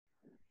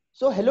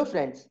So hello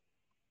friends,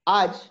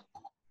 आज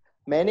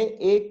मैंने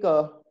एक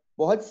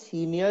बहुत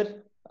सीनियर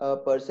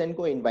पर्सन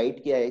को इनवाइट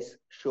किया है इस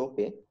शो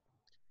पे।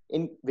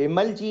 इन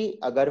विमल जी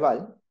अग्रवाल,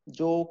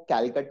 जो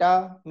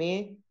कलकत्ता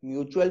में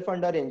म्यूचुअल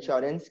फंड और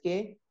इंश्योरेंस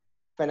के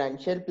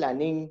फाइनेंशियल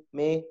प्लानिंग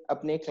में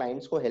अपने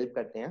क्लाइंट्स को हेल्प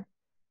करते हैं।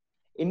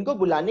 इनको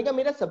बुलाने का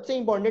मेरा सबसे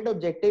इम्पोर्टेंट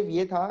ऑब्जेक्टिव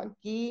ये था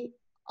कि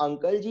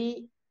अंकल जी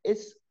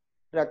इस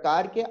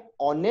प्रकार के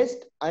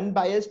ऑनेस्ट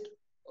अनबायस्ड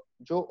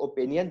जो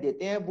ओपिनियन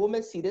देते हैं वो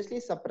मैं सीरियसली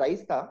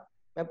सरप्राइज था।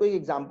 मैं आपको एक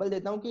एग्जांपल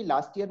देता हूँ कि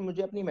लास्ट ईयर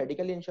मुझे अपनी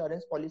मेडिकल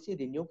इंश्योरेंस पॉलिसी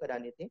रिन्यू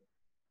करानी थी,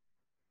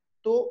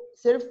 तो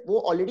सिर्फ वो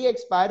ऑलरेडी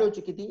एक्सपायर हो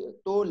चुकी थी,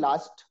 तो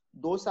लास्ट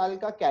 2 साल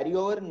का कैरी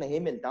ओवर नहीं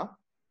मिलता।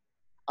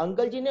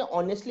 अंकल जी ने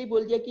ऑनेस्टली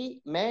बोल दिया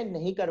कि मैं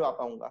नहीं करवा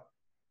पाऊंगा।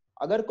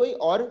 अगर कोई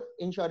और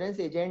इंश्योरेंस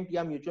एजेंट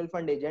या म्यूचुअल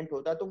फंड एजेंट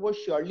होता तो वो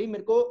श्योरली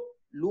मेरे को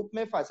लूप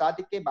में फंसा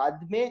के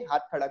बाद में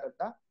हाथ खड़ा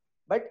करता,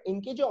 बट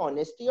इनकी जो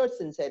ऑनेस्टी और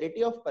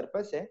सिंसेरिटी ऑफ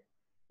पर्पस है,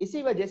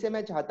 इसी वजह से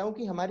मैं चाहता हूं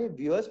कि हमारे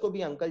व्यूअर्स को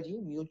भी अंकल जी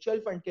म्यूचुअल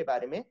फंड के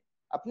बारे में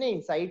अपने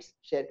इंसाइट्स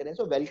शेयर करें।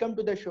 So welcome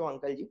to the show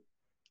uncle ji,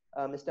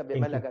 mister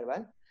Vimal thank you.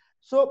 Agarwal.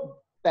 So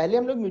पहले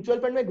हम लोग म्यूचुअल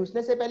फंड में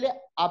घुसने से पहले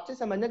आपसे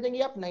समझना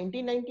चाहेंगे, आप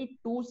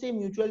 1992 से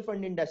म्यूचुअल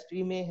फंड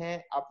इंडस्ट्री में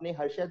हैं। आपने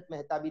हर्षद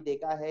मेहता भी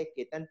देखा है,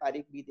 केतन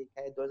पारिक भी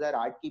देखा है,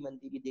 2008 की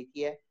मंदी भी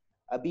देखी है,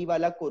 अभी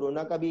वाला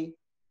कोरोना का भी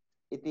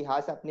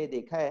इतिहास आपने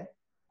देखा है।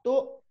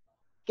 तो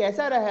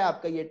कैसा रहा है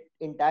आपका ये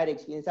इंटायर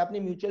एक्सपीरियंस? आपने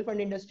म्यूचुअल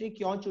फंड इंडस्ट्री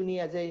क्यों चुनी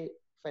as a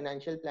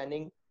financial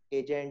planning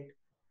agent?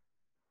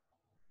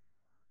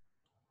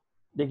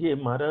 देखिए,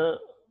 हमारा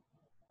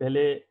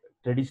पहले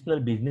ट्रेडिशनल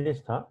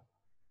बिजनेस था।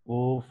 वो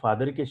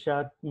फादर के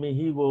साथ में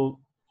ही वो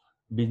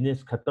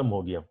बिजनेस खत्म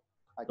हो गया। तो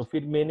अच्छा।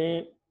 फिर मैंने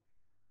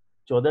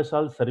 14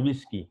 साल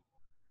सर्विस की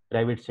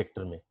प्राइवेट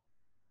सेक्टर में।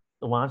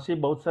 तो वहाँ से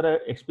बहुत सारा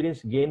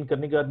एक्सपीरियंस गेन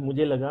करने के बाद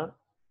मुझे लगा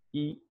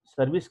कि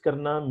सर्विस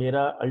करना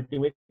मेरा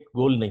अल्टीमेट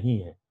गोल नहीं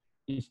है।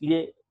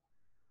 इसलिए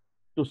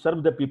टू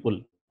सर्व द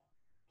पीपल,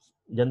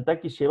 जनता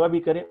की सेवा भी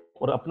करें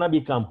और अपना भी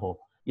काम हो,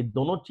 ये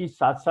दोनों चीज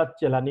साथ साथ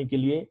चलाने के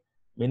लिए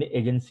मैंने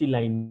एजेंसी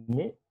लाइन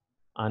में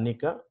आने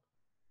का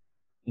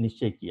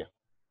निश्चय किया।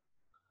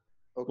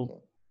 तो ओके।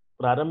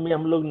 प्रारंभ में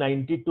हम लोग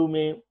 92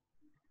 में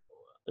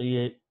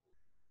ये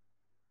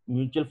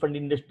म्यूचुअल फंड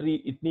इंडस्ट्री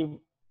इतनी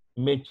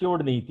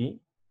मेच्योर्ड नहीं थी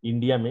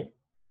इंडिया में,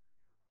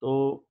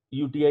 तो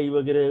यूटीआई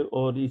वगैरह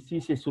और इसी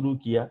से शुरू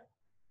किया।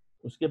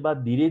 उसके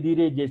बाद धीरे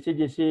धीरे जैसे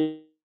जैसे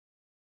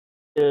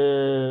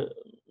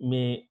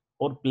में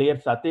और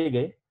प्लेयर्स आते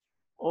गए,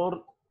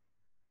 और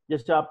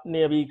जैसे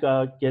आपने अभी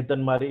कहा केतन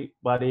मारे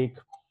पारेख,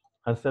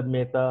 हर्षद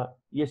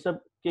मेहता, ये सब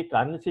के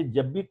कारण से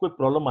जब भी कोई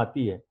प्रॉब्लम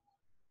आती है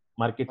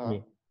मार्केट हाँ।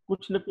 में,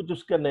 कुछ न कुछ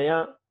उसका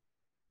नया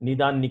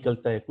निदान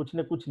निकलता है, कुछ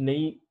न कुछ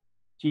नई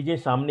चीजें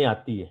सामने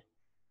आती है।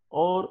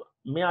 और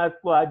मैं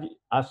आपको आज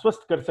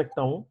आश्वस्त कर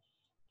सकता हूं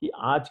कि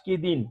आज के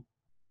दिन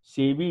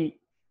सेबी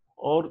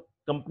और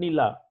कंपनी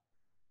ला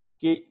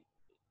के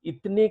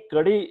इतने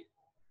कड़े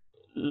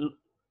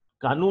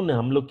कानून है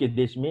हम लोग के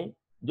देश में,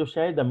 जो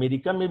शायद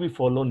अमेरिका में भी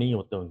फॉलो नहीं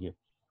होते होंगे।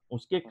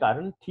 उसके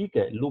कारण ठीक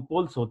है,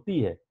 लूपहोल्स होती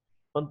है,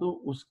 परंतु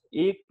उस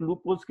एक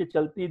लूपहोल्स के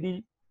चलते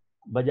यदि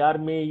बाजार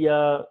में या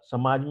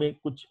समाज में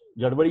कुछ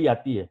गड़बड़ी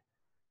आती है,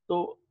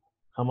 तो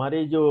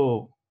हमारे जो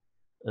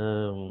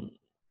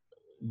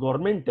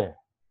गवर्नमेंट है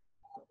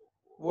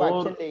वो एक्शन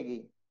और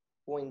लेगी,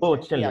 वो वो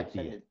एक्शन इंस्टेंटली लेती एक्शन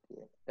है। लेती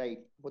है,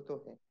 राइट? वो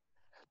तो है।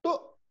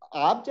 तो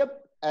आप जब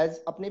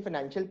एज अपने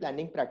फाइनेंशियल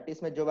प्लानिंग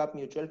प्रैक्टिस में जब आप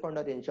म्यूचुअल फंड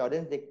और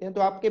इंश्योरेंस देखते हैं,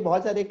 तो आपके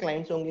बहुत सारे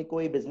क्लाइंट्स होंगे,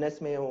 कोई बिजनेस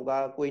में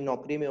होगा, कोई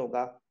नौकरी में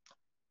होगा।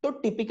 तो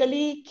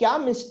टिपिकली क्या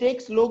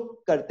मिस्टेक्स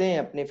लोग करते हैं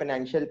अपने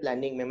फाइनेंशियल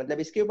प्लानिंग में? मतलब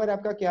इसके ऊपर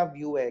आपका क्या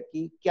व्यू है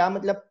कि क्या,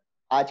 मतलब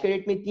आज के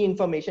डेट में इतनी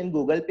इंफॉर्मेशन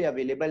गूगल पे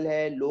अवेलेबल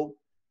है, लोग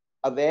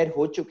अवेयर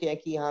हो चुके हैं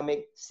कि हाँ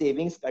हमें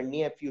सेविंग्स करनी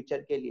है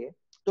फ्यूचर के लिए,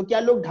 तो क्या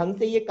लोग ढंग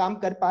से ये काम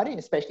कर पा रहे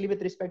हैं, specially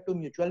with respect to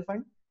mutual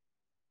fund?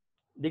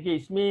 देखिए,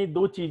 इसमें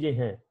दो चीजें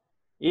हैं।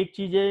 एक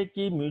चीज है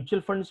कि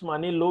म्यूचुअल फंड्स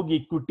माने लोग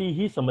इक्विटी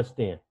ही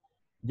समझते हैं,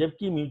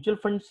 जबकि म्यूचुअल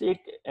फंड्स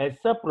एक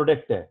ऐसा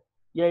प्रोडक्ट है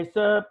या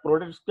ऐसा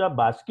प्रोडक्ट्स का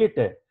बास्केट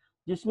है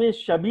जिसमें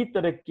सभी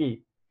तरह के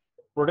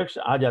प्रोडक्ट्स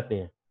आ जाते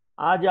हैं।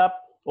 आज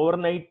आप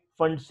ओवरनाइट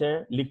फंड्स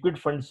हैं, लिक्विड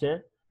फंड्स हैं,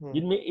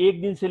 जिनमें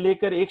एक दिन से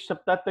लेकर एक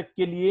सप्ताह तक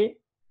के लिए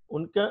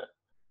उनका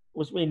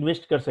उसमें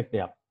इन्वेस्ट कर सकते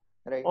हैं आप।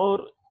 राइट।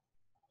 और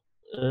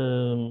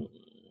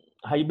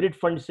हाइब्रिड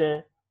फंड्स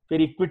हैं,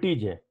 फिर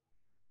इक्विटीज है।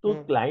 तो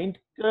क्लाइंट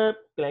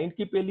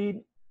की पहली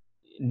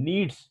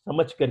नीड्स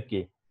समझ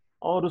करके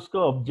और उसका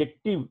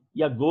ऑब्जेक्टिव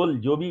या गोल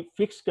जो भी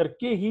फिक्स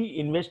करके ही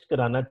इन्वेस्ट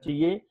कराना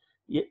चाहिए।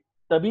 ये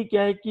तभी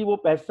क्या है कि वो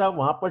पैसा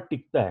वहां पर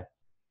टिकता है।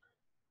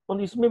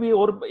 और इसमें भी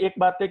और एक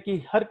बात है कि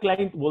हर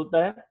क्लाइंट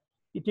बोलता है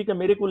कि ठीक है,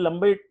 मेरे को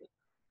लंबे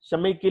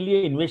समय के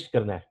लिए इन्वेस्ट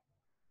करना है,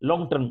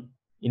 लॉन्ग टर्म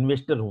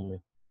इन्वेस्टर हूं मैं।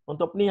 और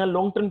तो अपने यहाँ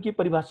लॉन्ग टर्म की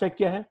परिभाषा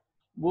क्या है?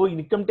 वो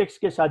इनकम टैक्स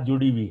के साथ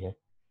जुड़ी हुई है।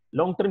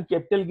 लॉन्ग टर्म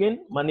कैपिटल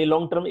गेन माने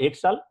लॉन्ग टर्म 1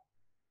 साल,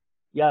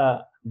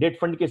 या डेट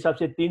फंड के हिसाब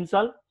से 3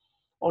 साल,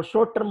 और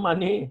शॉर्ट टर्म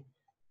माने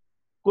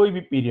कोई भी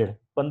पीरियड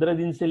 15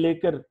 दिन से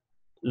लेकर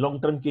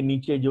लॉन्ग टर्म के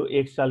नीचे जो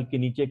 1 साल के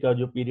नीचे का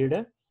जो पीरियड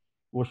है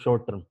वो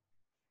शॉर्ट टर्म।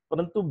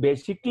 परंतु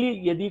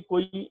बेसिकली यदि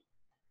कोई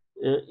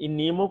इन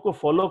नियमों को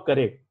फॉलो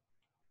करे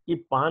कि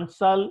 5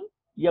 साल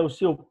या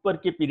उससे ऊपर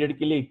के पीरियड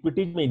के लिए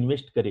इक्विटीज में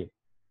इन्वेस्ट करे,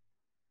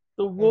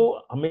 तो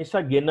वो हमेशा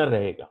गेनर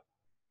रहेगा।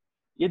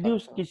 यदि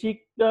उस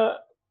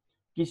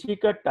किसी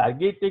का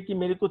टारगेट है कि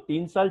मेरे को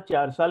 3 साल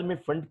 4 साल में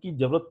फंड की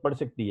जरूरत पड़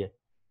सकती है,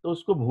 तो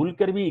उसको भूल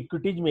कर भी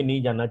इक्विटीज में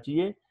नहीं जाना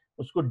चाहिए,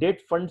 उसको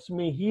डेट फंड्स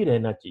में ही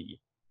रहना चाहिए।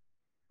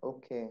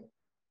 ओके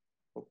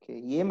ओके,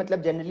 ये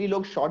मतलब जनरली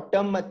लोग शॉर्ट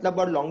टर्म मतलब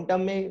और लॉन्ग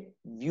टर्म में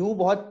व्यू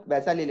बहुत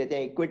वैसा ले लेते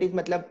हैं, इक्विटीज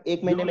मतलब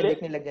एक महीने में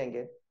देखने लग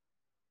जाएंगे।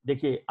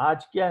 देखिए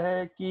आज क्या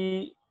है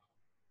कि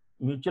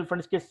म्यूचुअल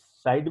फंड्स के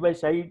side by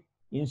side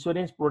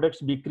insurance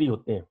products बिक्री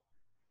होते हैं,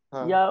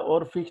 हाँ या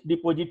और फिक्स्ड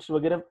डिपॉजिट्स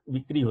वगैरह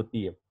बिक्री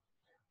होती है।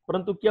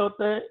 परंतु क्या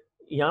होता है,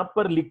 यहाँ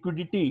पर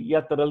लिक्विडिटी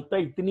या तरलता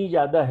इतनी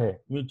ज्यादा है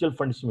म्यूचुअल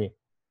फंड्स में,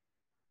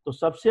 तो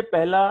सबसे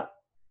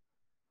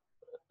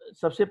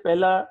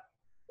पहला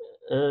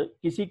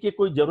किसी के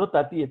कोई जरूरत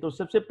आती है तो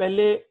सबसे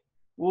पहले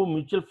वो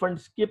म्यूचुअल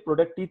फंड्स के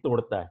प्रोडक्ट ही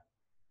तोड़ता है।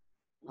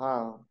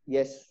 हाँ,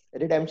 yes,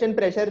 redemption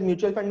pressure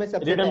mutual fund में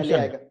सबसे पहले रिडम्पशन।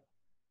 आएगा।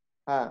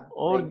 हाँ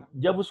और राइट।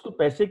 जब उसको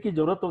पैसे की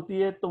जरूरत होती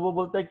है तो वो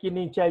बोलता है कि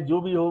नहीं, चाहे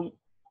जो भी हो,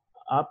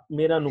 आप,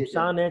 मेरा दे दे।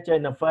 नुकसान है चाहे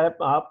नफा है,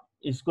 आप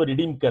इसको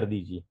रिडीम कर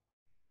दीजिए।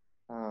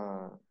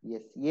 हाँ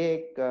यस, ये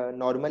एक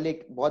नॉर्मल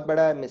एक बहुत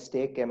बड़ा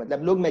मिस्टेक है,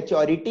 मतलब लोग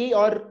मैच्योरिटी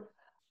और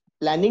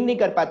प्लानिंग नहीं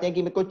कर पाते हैं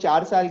कि मेरे को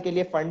 4 साल के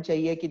लिए फंड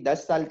चाहिए कि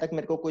 10 साल तक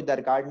मेरे को कोई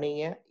दरकार नहीं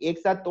है, एक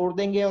साथ तोड़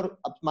देंगे। और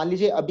अब मान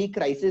लीजिए अभी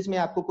क्राइसिस में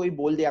आपको कोई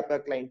बोल दे, आपका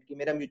क्लाइंट, कि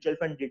मेरा म्यूचुअल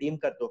फंड रिडीम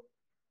कर दो,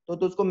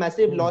 तो उसको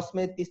मैसिव हम्म। लॉस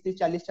में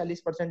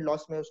 30-40%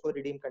 लॉस में उसको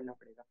रिडीम करना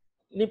पड़ेगा।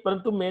 नहीं,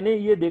 परंतु मैंने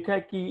ये देखा है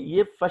कि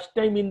ये first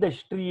time in the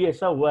history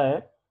ऐसा हुआ है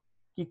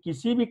कि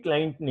किसी भी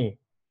क्लाइंट ने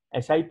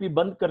एसआईपी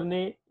बंद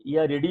करने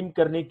या रिडीम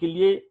करने के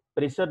लिए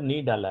प्रेशर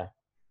नहीं डाला है।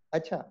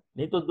 अच्छा।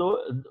 नहीं तो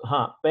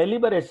हाँ, पहली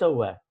बार ऐसा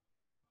हुआ है।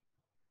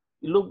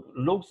 लोग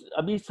लोग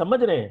अभी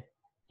समझ रहे हैं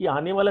कि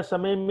आने वाला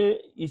समय में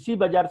इसी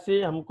बाजार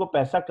से हमको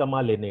पैसा कमा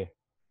लेने हैं।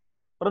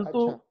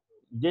 परंतु अच्छा।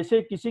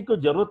 जैसे किसी को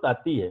जरूरत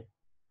आती है,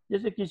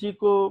 जैसे किसी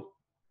को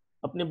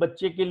अपने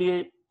बच्चे के लिए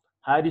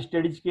हायर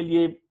स्टडीज के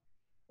लिए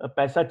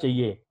पैसा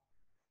चाहिए,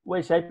 वो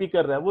एसआईपी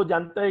कर रहा है, वो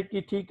जानता है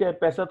कि ठीक है,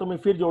 पैसा तो मैं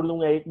फिर जोड़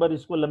लूंगा, एक बार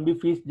इसको लंबी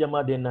फीस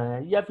जमा देना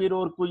है, या फिर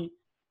और कोई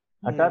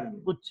हठात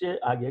हम्म। कुछ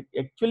आ गया।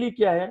 एक्चुअली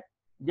क्या है,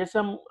 जैसे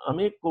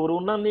हमें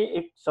कोरोना ने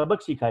एक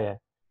सबक सिखाया है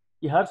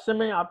कि हर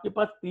समय आपके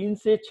पास 3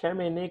 से 6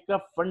 महीने का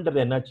फंड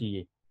रहना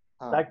चाहिए,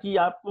 हाँ, ताकि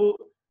आपको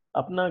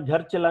अपना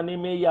घर चलाने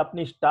में या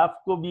अपने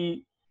स्टाफ को भी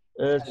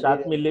सैलरी साथ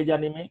में रहे। ले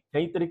जाने में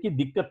कई तरह की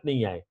दिक्कत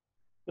नहीं आए,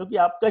 क्योंकि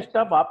आपका अच्छा।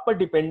 स्टाफ आप पर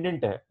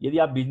डिपेंडेंट है। यदि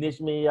आप बिजनेस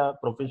में या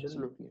प्रोफेशन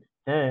एब्सोल्युटली।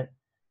 हैं,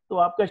 तो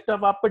आपका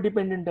स्टाफ आप पर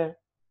डिपेंडेंट है,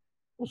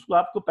 उसको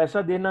आपको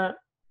पैसा देना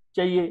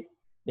चाहिए,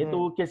 नहीं तो हम्म।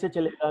 वो कैसे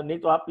चलेगा, नहीं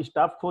तो आप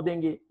स्टाफ खो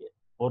देंगे।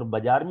 और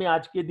बाजार में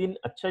आज के दिन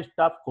अच्छा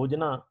स्टाफ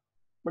खोजना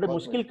बड़े बहुत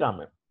मुश्किल मुश्किल।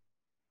 काम है,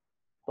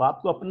 तो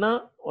आपको एब्सोल्युटली।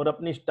 अपना और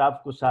अपने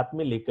स्टाफ को साथ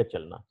में लेकर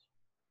चलना।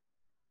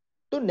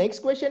 तो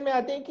नेक्स्ट क्वेश्चन में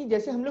आते हैं कि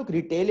जैसे हम लोग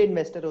रिटेल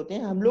इन्वेस्टर होते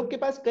हैं, हम लोग के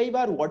पास कई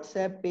बार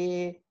व्हाट्सएप पे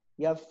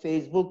या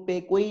फेसबुक पे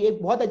कोई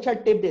एक बहुत अच्छा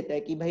टिप देता है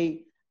कि भाई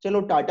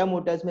चलो टाटा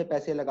मोटर्स में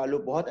पैसे लगा लो,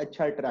 बहुत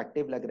अच्छा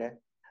अट्रैक्टिव लग रहा है।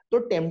 तो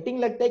टेम्पटिंग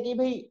लगता है कि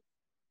भाई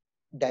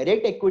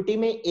डायरेक्ट इक्विटी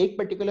में एक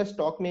पर्टिकुलर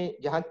स्टॉक में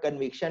जहां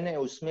कन्विक्शन है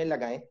उसमें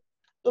लगाएं।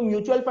 तो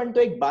म्यूचुअल फंड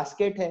तो एक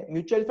बास्केट है,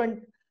 म्यूचुअल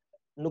फंड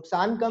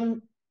नुकसान कम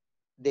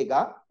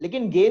देगा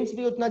लेकिन गेन्स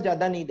भी उतना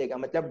ज्यादा नहीं देगा,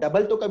 मतलब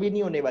डबल तो कभी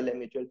नहीं होने वाला है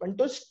म्यूचुअल फंड।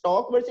 तो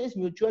स्टॉक वर्सेस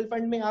म्यूचुअल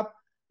फंड में आप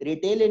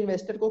रिटेल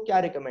इन्वेस्टर को क्या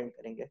रिकमेंड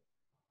करेंगे?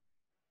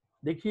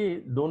 देखिए,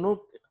 दोनों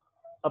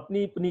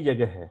अपनी अपनी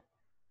जगह है।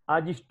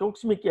 आज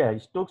स्टॉक्स में क्या है,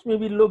 स्टॉक्स में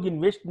भी लोग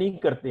इन्वेस्ट नहीं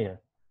करते हैं,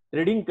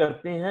 ट्रेडिंग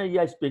करते हैं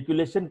या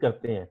स्पेकुलेशन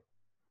करते हैं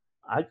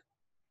आज।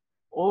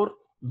 और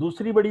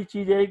दूसरी बड़ी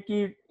चीज है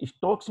कि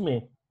स्टॉक्स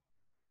में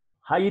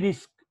हाई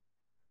रिस्क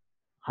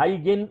हाई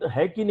गेन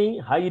है कि नहीं,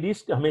 हाई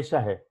रिस्क हमेशा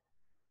है।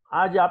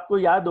 आज आपको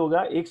याद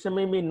होगा, एक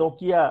समय में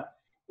नोकिया,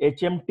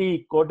 एचएमटी,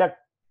 कोडक,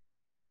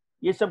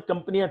 ये सब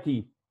कंपनियां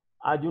थी।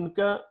 आज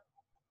उनका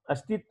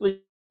अस्तित्व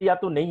या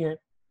तो नहीं है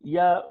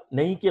या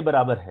नहीं के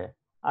बराबर है।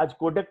 आज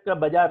कोडक का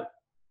बाजार,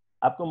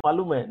 आपको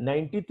मालूम है,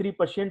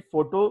 93%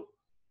 फोटो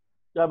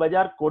का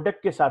बाजार कोडक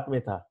के साथ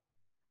में था।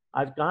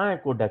 आज कहाँ है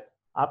कोडक?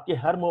 आपके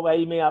हर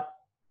मोबाइल में आप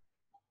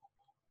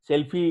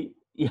सेल्फी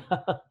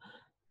या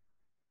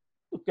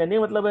तो कहने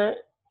का मतलब है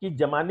कि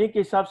जमाने के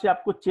हिसाब से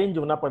आपको चेंज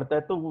होना पड़ता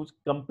है। तो उस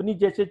कंपनी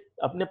जैसे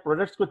अपने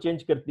प्रोडक्ट्स को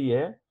चेंज करती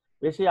है,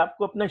 वैसे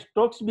आपको अपना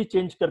स्टॉक्स भी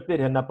चेंज करते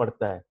रहना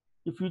पड़ता है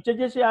कि फ्यूचर,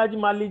 जैसे आज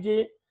मान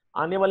लीजिए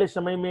आने वाले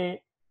समय में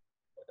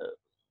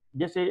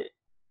जैसे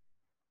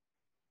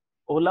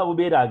ओला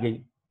उबेर आ गई,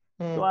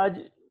 तो हम्म।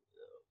 आज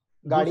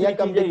गाड़ियां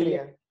दूसरी कम चीज है, बिक रही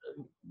हैं।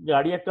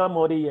 गाड़ियां कम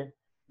हो रही है।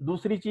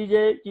 दूसरी चीज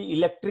है कि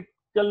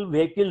इलेक्ट्रिकल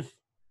व्हीकल्स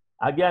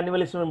आगे आने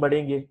वाले समय में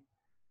बढ़ेंगे,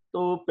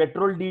 तो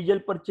पेट्रोल डीजल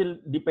पर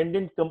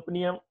डिपेंडेंट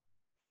कंपनियां,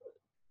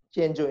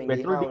 चेंज होंगी,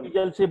 पेट्रोल हाँ उन।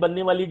 डीजल से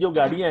बनने वाली जो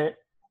गाड़ियां हैं,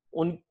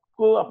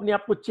 उनको अपने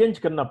आप को चेंज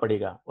करना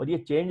पड़ेगा। और ये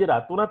चेंज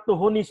रातों रात तो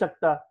हो नहीं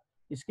सकता,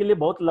 इसके लिए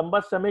बहुत लंबा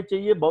समय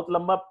चाहिए, बहुत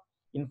लंबा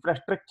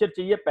इंफ्रास्ट्रक्चर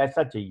चाहिए,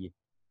 पैसा चाहिए।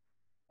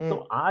 तो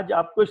हम्म। आज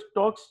आपको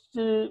स्टॉक्स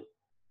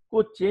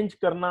को चेंज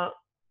करना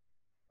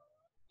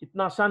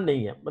इतना आसान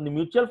नहीं है। मतलब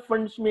म्यूचुअल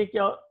फंड्स में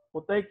क्या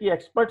होता है कि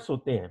एक्सपर्ट्स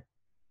होते हैं,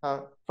 हाँ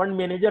फंड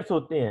मैनेजर्स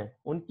होते हैं,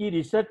 उनकी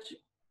रिसर्च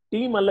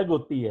टीम अलग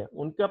होती है,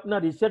 उनका अपना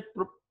रिसर्च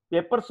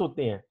पेपर्स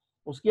होते हैं,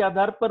 उसके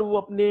आधार पर वो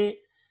अपने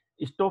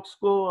स्टॉक्स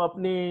को,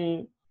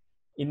 अपने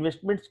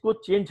इन्वेस्टमेंट्स को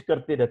चेंज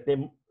करते रहते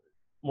हैं,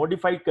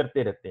 मॉडिफाई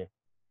करते रहते हैं।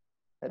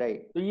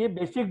 राइट। तो ये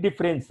बेसिक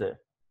डिफरेंस है।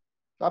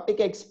 तो आप एक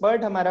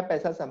एक्सपर्ट हमारा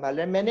पैसा संभाल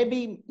रहे हैं। मैंने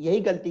भी यही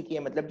गलती की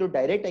है, मतलब जो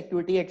डायरेक्ट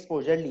इक्विटी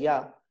एक्सपोजर लिया,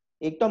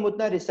 एक तो हम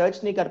उतना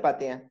रिसर्च नहीं कर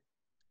पाते हैं।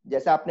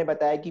 जैसा आपने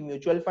बताया कि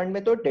म्यूचुअल फंड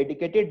में तो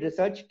डेडिकेटेड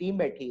रिसर्च टीम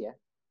बैठी है,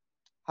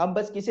 हम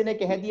बस किसी ने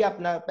कह दिया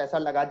अपना पैसा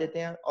लगा देते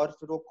हैं और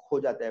फिर वो खो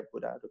जाता है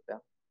पूरा रुपया।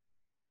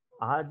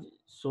 आज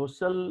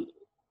सोशल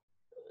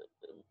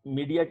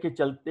मीडिया के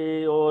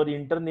चलते और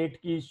इंटरनेट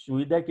की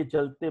सुविधा के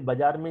चलते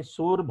बाजार में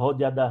शोर बहुत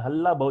ज्यादा,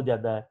 हल्ला बहुत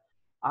ज्यादा है।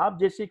 आप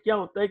जैसे क्या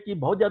होता है कि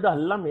बहुत ज्यादा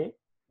हल्ला में,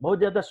 बहुत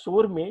ज्यादा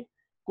शोर में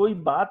कोई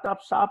बात आप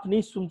साफ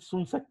नहीं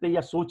सुन सकते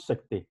या सोच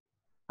सकते।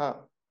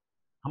 हाँ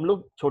हम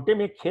लोग छोटे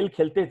में खेल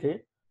खेलते थे,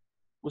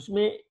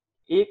 उसमें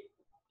एक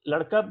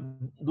लड़का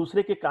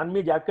दूसरे के कान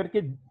में जाकर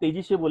के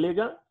तेजी से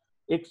बोलेगा,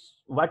 एक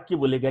वाक्य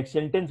बोलेगा, एक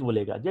सेंटेंस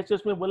बोलेगा। जैसे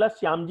उसमें बोला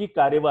श्याम जी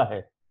कारेवा है,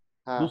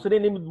 हाँ। दूसरे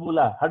ने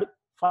बोला हर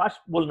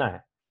फास्ट बोलना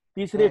है,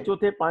 तीसरे हम्म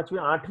चौथे पांचवें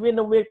आठवें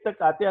नौवे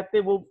तक आते आते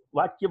वो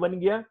वाक्य बन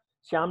गया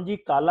श्याम जी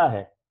काला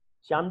है,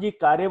 श्याम जी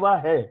कारेवा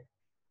है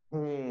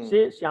हम्म।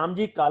 से श्याम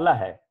जी काला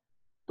है।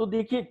 तो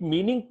देखिए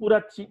मीनिंग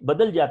पूरा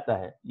बदल जाता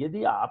है।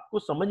 यदि आपको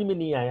समझ में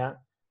नहीं आया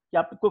कि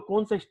आपको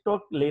कौन सा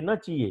स्टॉक लेना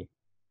चाहिए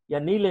या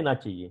नहीं लेना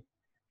चाहिए,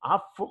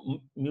 आप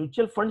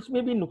म्यूचुअल फंड्स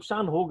में भी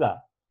नुकसान होगा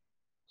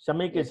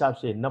समय के यस। हिसाब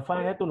से, नफा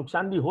है तो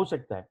नुकसान भी हो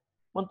सकता है,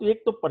 परंतु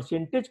एक तो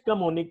परसेंटेज कम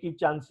होने की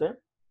चांस है,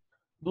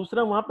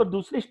 दूसरा वहां पर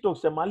दूसरे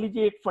स्टॉक्स है। मान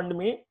लीजिए एक फंड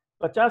में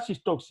 50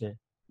 स्टॉक्स हैं,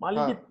 मान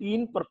लीजिए हाँ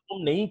 3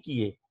 परफॉर्म नहीं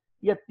किए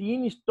या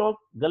 3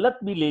 स्टॉक गलत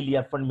भी ले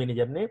लिया फंड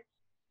मैनेजर ने,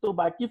 तो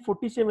बाकी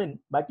 47,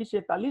 बाकी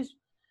 47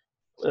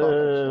 स्टॉक अच्छे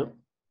हैं,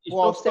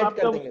 वो स्टॉक्स तो ऑफसेट कर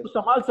आपका देंगे उसको उसको।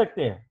 संभाल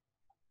सकते हैं।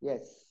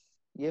 यस,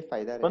 ये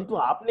फायदा परंतु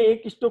रहेगा। आपने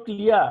एक स्टॉक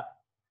लिया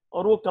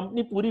और वो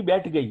कंपनी पूरी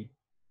बैठ गई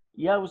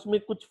या उसमें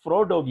कुछ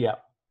फ्रॉड हो गया,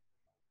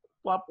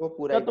 तो वो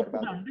पूरा आपका ही तो बर्बाद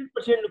पूरा हो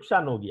 100%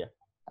 नुकसान हो गया।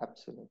 गया।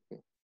 एब्सोल्युटली।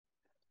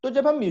 तो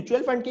जब हम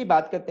म्यूचुअल फंड की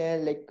बात करते हैं,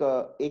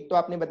 लाइक एक तो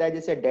आपने बताया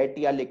जैसे डेट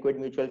या लिक्विड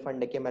म्यूचुअल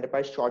फंड है कि हमारे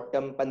पास शॉर्ट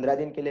टर्म 15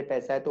 दिन के लिए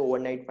पैसा है तो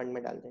ओवरनाइट फंड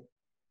में डाल दें।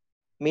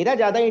 मेरा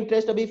ज्यादा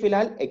इंटरेस्ट अभी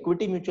फिलहाल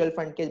इक्विटी म्यूचुअल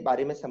फंड के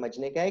बारे में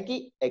समझने का है कि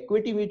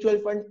इक्विटी म्यूचुअल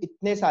फंड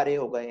इतने सारे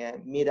हो गए हैं,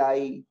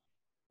 मिराई,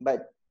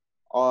 बट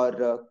और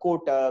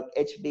Kotak,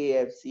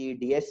 HDFC,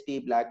 DSP,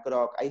 black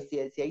rock,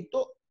 ICICI,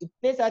 तो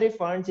इतने सारे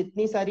फंड्स,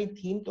 इतनी सारी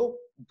थीम। तो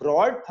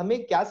ब्रॉड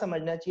हमें क्या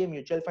समझना चाहिए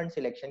म्यूचुअल फंड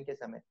सिलेक्शन के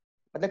समय,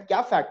 मतलब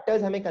क्या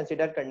फैक्टर्स हमें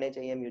कंसिडर करने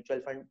चाहिए म्यूचुअल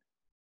फंड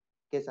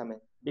के समय?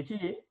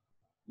 देखिए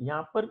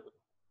यहाँ पर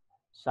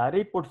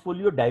सारे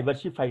पोर्टफोलियो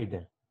डाइवर्सिफाइड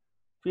है,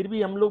 फिर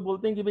भी हम लोग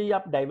बोलते हैं कि भाई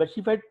आप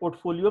डाइवर्सिफाइड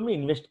पोर्टफोलियो में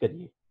इन्वेस्ट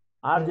करिए।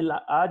 हम्म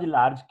आज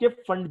लार्ज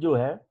कैप फंड जो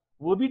है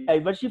वो भी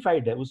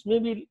डाइवर्सिफाइड है,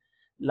 उसमें भी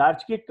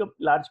लार्ज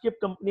कैप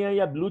कंपनियां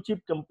या ब्लू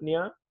चिप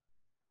कंपनियां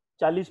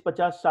 40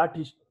 50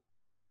 60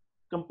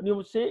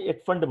 कंपनियों से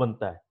एक फंड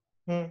बनता है।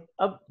 हम्म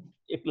अब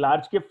एक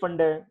लार्ज कैप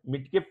फंड है,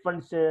 मिड कैप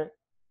फंड्स है,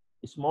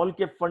 स्मॉल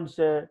कैप फंड्स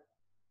है,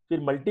 फिर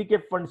मल्टी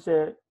कैप फंड्स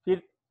है,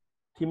 फिर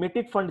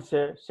थीमेटिक फंड्स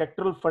है,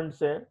 सेक्टरल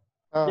फंड्स है।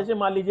 हाँ। जैसे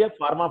मान लीजिए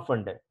फार्मा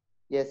फंड है,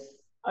 यस।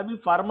 अभी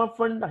pharma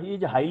fund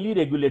is highly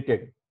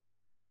regulated.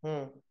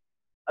 हम्म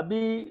अभी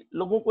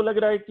लोगों को लग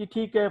रहा है कि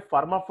ठीक है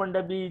फार्मा फंड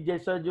अभी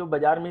जैसा जो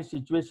बाजार में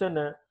सिचुएशन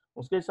है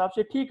उसके हिसाब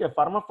से ठीक है,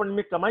 फार्मा फंड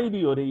में कमाई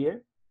भी हो रही है,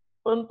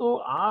 परंतु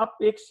आप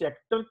एक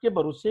सेक्टर के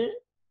भरोसे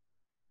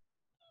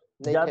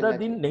नहीं ज्यादा खेलना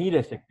दिन चाहिए। नहीं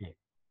रह सकते।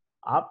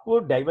 आपको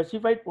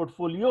डाइवर्सिफाइड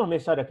पोर्टफोलियो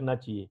हमेशा रखना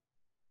चाहिए।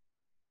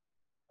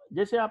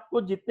 जैसे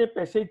आपको जितने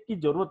पैसे की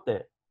जरूरत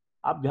है,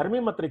 आप घर में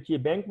मत रखिए,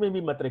 बैंक में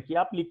भी मत रखिए,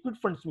 आप लिक्विड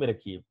फंड्स में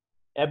रखिए,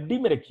 एफडी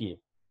में रखिए।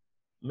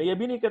 मैं ये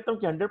भी नहीं कहता हूँ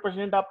कि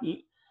 100% आप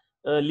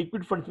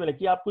लिक्विड फंड्स में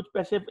रखिए, आप कुछ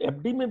पैसे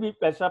एफडी में भी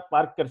पैसा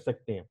पार्क कर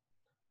सकते हैं,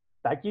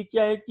 ताकि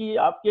क्या है कि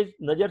आपके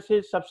नजर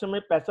से सब समय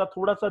पैसा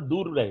थोड़ा सा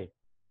दूर रहे।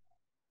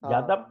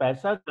 ज्यादा हाँ।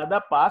 पैसा ज्यादा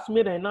पास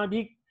में रहना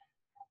भी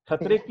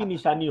खतरे की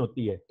निशानी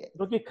होती है,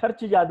 क्योंकि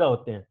खर्च ज्यादा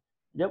होते हैं।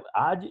 जब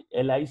आज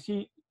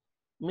एलआईसी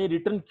में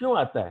रिटर्न क्यों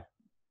आता है,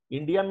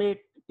 इंडिया में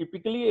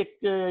टिपिकली एक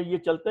ये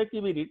चलता है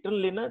कि भी रिटर्न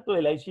लेना है तो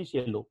एलआईसी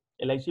से लो,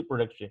 एलआईसी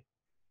प्रोडक्ट से,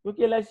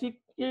 क्योंकि एलआईसी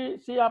के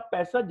से आप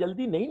पैसा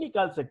जल्दी नहीं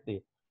निकाल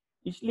सकते।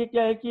 इसलिए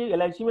क्या है कि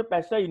एलआईसी में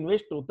पैसा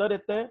इन्वेस्ट होता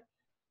रहता है।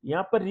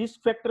 यहाँ पर रिस्क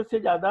फैक्टर से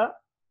ज्यादा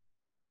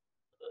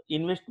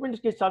इन्वेस्टमेंट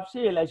के हिसाब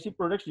से एलआईसी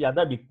प्रोडक्ट्स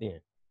ज्यादा बिकते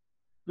हैं।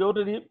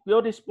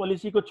 प्योर रिस्क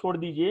पॉलिसी को छोड़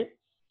दीजिए,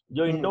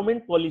 जो हम्म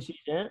इंडोमेंट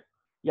पॉलिसीज हैं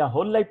या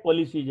होल लाइफ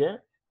पॉलिसीज हैं,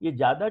 ये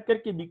ज्यादा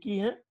करके बिकी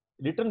हैं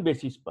रिटर्न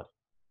बेसिस पर।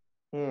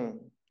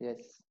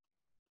 यस।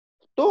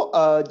 तो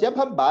जब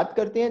हम बात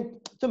करते हैं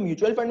तो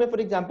म्यूचुअल फंड में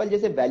फॉर एग्जांपल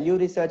जैसे वैल्यू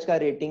रिसर्च का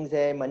रेटिंग्स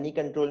है, मनी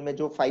कंट्रोल में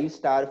जो 5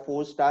 स्टार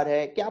 4 स्टार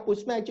है, क्या आप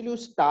उसमें एक्चुअली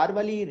उस स्टार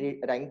वाली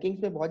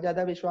रैंकिंग्स में बहुत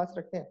ज्यादा विश्वास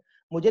रखते हैं?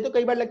 मुझे तो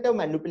कई बार लगता है वो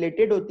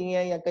मैनिपुलेटेड होती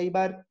हैं या कई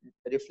बार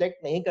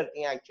रिफ्लेक्ट नहीं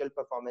करती हैं एक्चुअल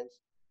परफॉर्मेंस।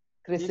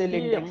 क्रिसिल देखिए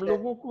इंडेक्स है।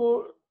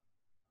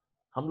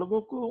 हम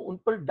लोगों को उन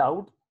पर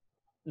डाउट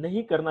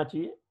नहीं करना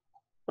चाहिए,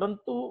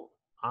 परंतु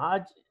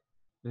आज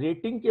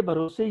रेटिंग के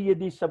भरोसे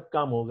यदि सब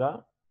काम होगा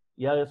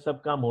या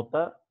सब काम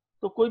होता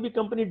तो कोई भी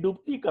कंपनी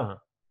डूबती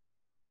कहाँ।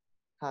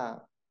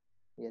 हाँ।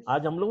 यस।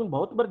 आज हम लोगों ने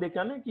बहुत बार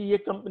देखा ना कि ये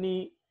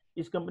कंपनी,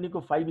 इस कंपनी को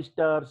 5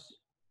 स्टार्स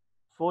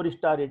 4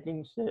 स्टार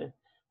रेटिंग से,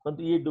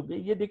 परंतु ये डूब गई।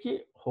 ये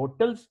देखिए,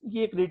 होटल्स की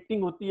एक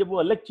रेटिंग होती है, वो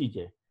अलग चीज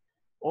है,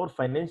 और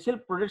फाइनेंशियल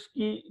प्रोडक्ट्स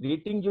की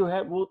रेटिंग जो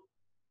है वो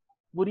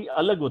पूरी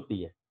अलग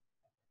होती है।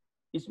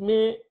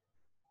 इसमें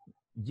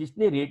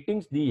जिसने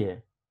रेटिंग्स दी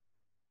है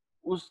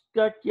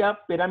उसका क्या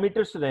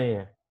पैरामीटर्स रहे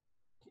हैं,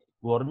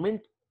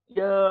 गवर्नमेंट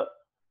या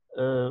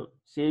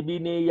सेबी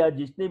ने या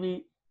जिसने भी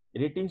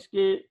रेटिंग्स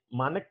के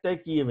मानक तय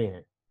किए हुए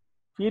हैं,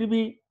 फिर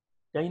भी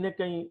कहीं ना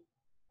कहीं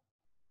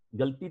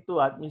गलती तो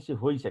आदमी से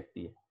हो ही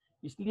सकती है।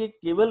 इसलिए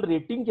केवल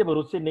रेटिंग के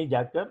भरोसे नहीं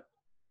जाकर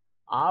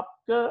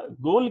आपका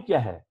गोल क्या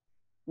है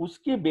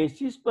उसके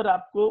बेसिस पर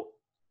आपको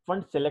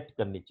फंड सेलेक्ट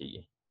करनी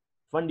चाहिए,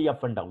 फंड या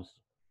फंड हाउस।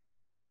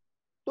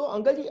 तो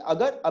अंकल जी,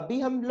 अगर अभी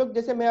हम लोग,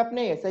 जैसे मैं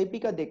अपने एसआईपी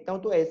का देखता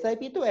हूँ, तो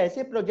एसआईपी तो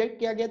ऐसे प्रोजेक्ट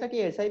किया गया था कि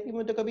एसआईपी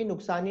में तो कभी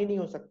नुकसान ही नहीं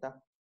हो सकता।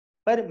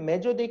 पर मैं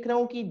जो देख रहा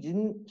हूँ कि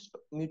जिन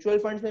म्यूचुअल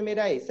फंड्स में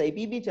मेरा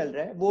एसआईपी भी चल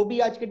रहा है, वो भी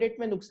आज के डेट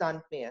में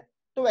नुकसान में है।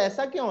 तो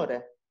ऐसा क्यों हो रहा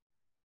है?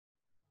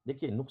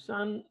 देखिए,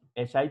 नुकसान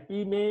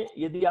एसआईपी में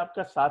यदि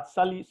आपका 7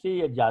 साल से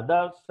या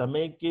ज्यादा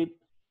समय के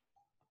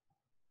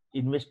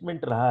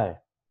इन्वेस्टमेंट रहा है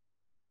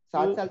तो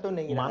 7 साल तो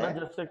नहीं रहा माना है।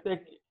 जा सकता है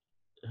कि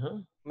हाँ।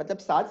 मतलब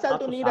 7 साल हाँ,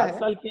 तो तो नहीं रहा सात है।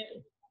 साल के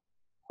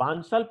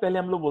 5 साल पहले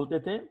हम लोग बोलते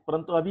थे,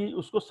 परंतु अभी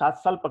उसको 7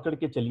 साल पकड़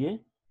के चलिए।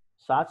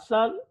 7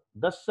 साल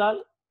 10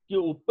 साल के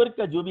ऊपर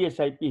का जो भी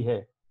एसआईपी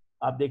है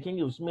आप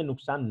देखेंगे उसमें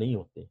नुकसान नहीं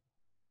होते।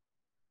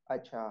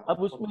 अच्छा। अब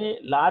ओके। उसमें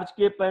लार्ज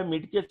कैप है,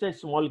 मिड कैप्स है,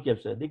 स्मॉल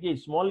कैप्स है। देखिए,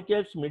 स्मॉल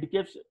कैप्स मिड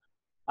कैप्स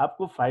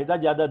आपको फायदा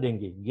ज्यादा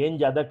देंगे, गेन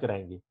ज्यादा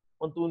कराएंगे,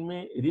 परंतु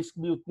उनमें रिस्क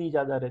भी उतनी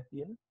ज्यादा रहती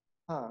है ना।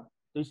 हाँ।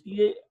 तो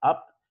इसलिए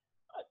आप,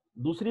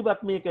 दूसरी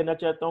बात मैं ये कहना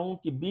चाहता हूँ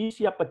कि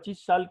 20 या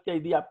 25 साल का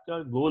यदि आपका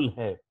गोल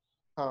है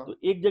हाँ। तो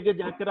एक जगह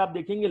जाकर आप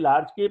देखेंगे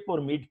लार्ज कैप और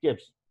मिड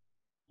कैप्स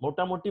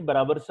मोटा मोटी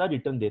बराबर सा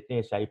रिटर्न देते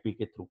हैं एसआईपी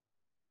के थ्रू,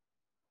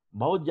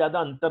 बहुत ज्यादा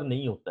अंतर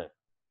नहीं होता है।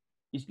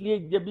 इसलिए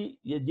जब भी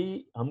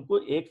यदि हमको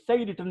एक सा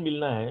ही रिटर्न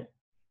मिलना है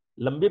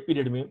लंबे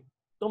पीरियड में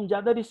तो हम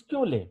ज्यादा रिस्क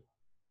क्यों लें,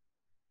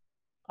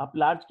 आप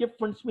लार्ज कैप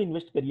फंड्स में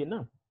इन्वेस्ट करिए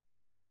ना।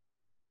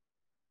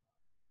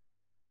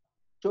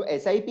 जो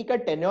एसआईपी का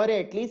टेन्योर है,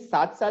 एटलीस्ट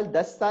 7 साल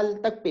 10 साल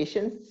तक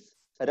पेशेंस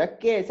रख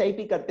के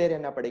एसआईपी करते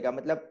रहना पड़ेगा।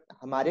 मतलब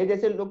हमारे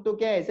जैसे लोग तो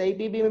क्या,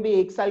 एसआईपी भी में भी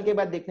 1 साल के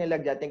बाद देखने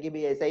लग जाते हैं कि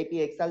भाई एसआईपी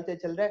 1 साल से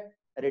चल रहा है,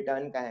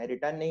 रिटर्न का है,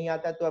 रिटर्न नहीं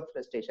आता तो अब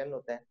फ्रस्ट्रेशन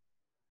होता है।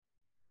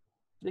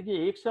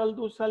 देखिए, 1 साल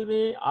 2 साल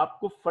में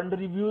आपको फंड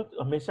रिव्यू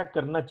हमेशा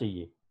करना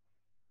चाहिए,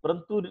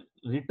 परंतु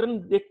रिटर्न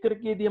देख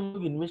करके यदि हम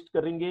लोग इन्वेस्ट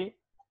करेंगे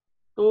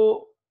तो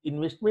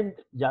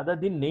इन्वेस्टमेंट ज्यादा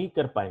दिन नहीं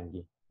कर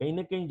पाएंगे। कहीं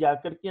ना कहीं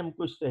जाकर के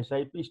हमको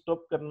एसआईपी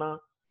स्टॉप करना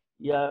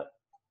या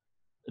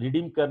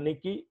रिडीम करने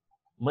की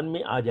मन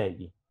में आ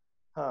जाएगी।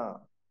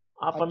 हाँ।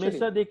 आप एक्चुअली।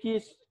 हमेशा देखिए,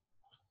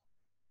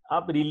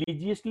 आप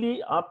रिलीजियसली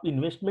आप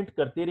इन्वेस्टमेंट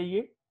करते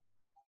रहिए।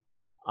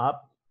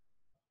 आप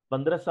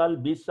 15 साल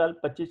 20 साल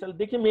 25 साल,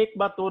 देखिए मैं एक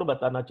बात और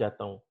बताना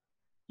चाहता हूँ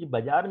कि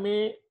बाजार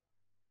में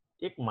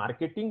एक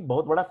मार्केटिंग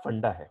बहुत बड़ा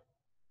फंडा है।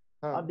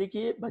 आप हाँ।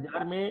 देखिए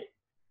बाजार में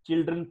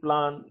children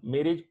plan,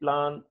 marriage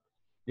plan,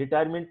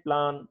 retirement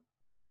plan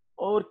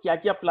और क्या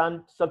क्या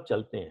प्लान सब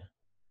चलते हैं।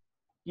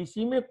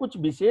 किसी में कुछ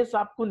विशेष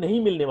आपको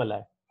नहीं मिलने वाला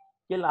है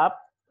कि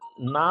आप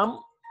नाम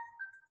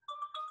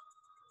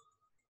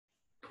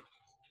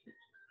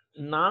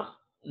नाम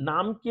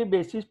नाम के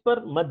बेसिस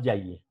पर मत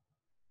जाइए।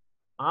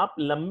 आप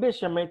लंबे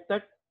समय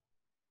तक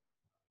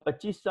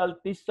 25 साल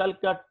 30 साल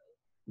का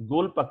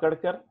गोल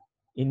पकड़कर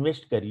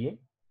इन्वेस्ट करिए,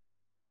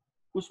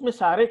 उसमें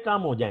सारे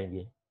काम हो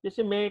जाएंगे।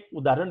 जैसे मैं एक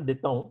उदाहरण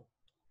देता हूं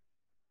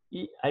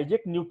कि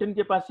आइजैक न्यूटन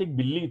के पास एक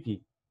बिल्ली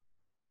थी।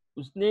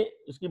 उसने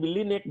उसकी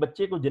बिल्ली ने एक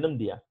बच्चे को जन्म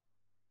दिया,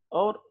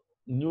 और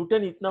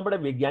न्यूटन इतना बड़ा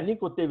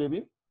वैज्ञानिक होते हुए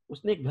भी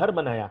उसने एक घर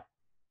बनाया।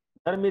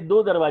 घर में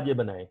 2 दरवाजे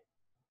बनाए,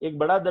 एक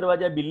बड़ा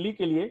दरवाजा बिल्ली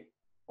के लिए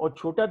और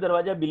छोटा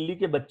दरवाजा बिल्ली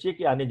के बच्चे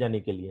के आने जाने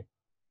के लिए।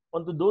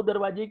 परंतु 2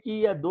 दरवाजे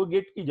की या 2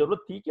 गेट की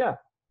जरूरत थी क्या?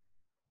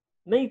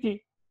 नहीं थी।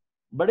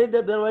 बड़े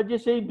दरवाजे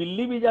से ही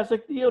बिल्ली भी जा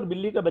सकती है और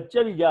बिल्ली का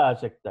बच्चा भी जा आ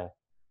सकता है।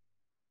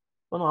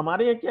 और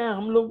हमारे यहाँ क्या है,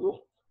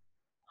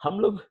 हम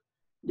लोग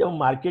जब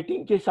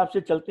मार्केटिंग के हिसाब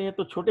से चलते हैं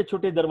तो छोटे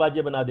छोटे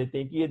दरवाजे बना देते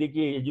हैं कि ये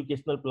देखिए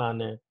एजुकेशनल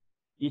प्लान है,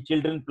 ये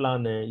चिल्ड्रन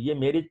प्लान है, ये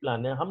मैरिज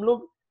प्लान है। हम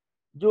लोग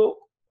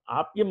जो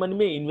आपके मन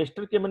में,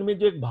 इन्वेस्टर के मन में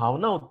जो एक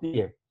भावना होती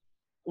है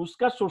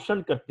उसका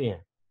शोषण करते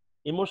हैं।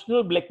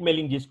 इमोशनल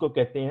ब्लैकमेलिंग जिसको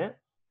कहते हैं,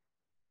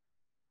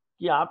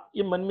 कि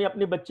आपके मन में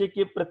अपने बच्चे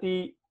के प्रति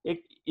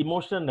एक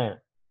इमोशन है,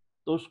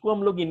 तो उसको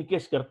हम लोग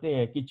इनकेस करते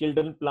हैं कि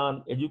children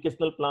plan,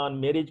 educational plan,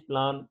 marriage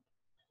plan.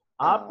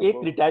 आप हाँ। एक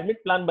वो।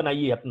 रिटायरमेंट प्लान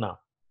बनाइए अपना,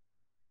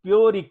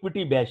 प्योर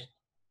इक्विटी बेस्ड,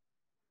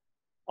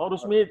 और और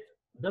उसमें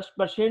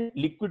 10%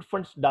 लिक्विड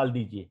फंड्स डाल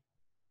दीजिए,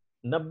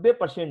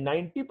 90%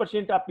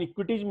 90% आप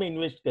इक्विटीज में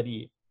इन्वेस्ट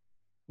करिए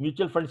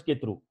म्यूचुअल फंड्स के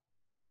थ्रू।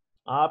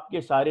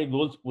 आपके सारे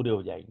गोल्स पूरे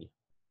हो जाएंगे।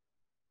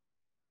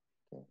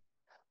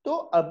 तो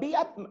अभी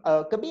आप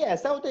कभी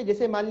ऐसा होता है,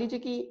 जैसे मान लीजिए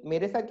कि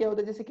मेरे साथ क्या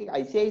होता है, जैसे कि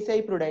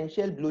ICICI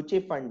prudential blue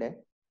chip fund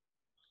है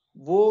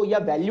वो, या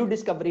वैल्यू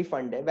डिस्कवरी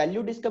फंड है।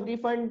 वैल्यू डिस्कवरी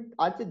फंड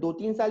आज से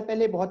 2-3 साल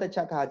पहले बहुत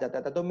अच्छा कहा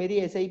जाता था, तो मेरी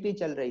एसआईपी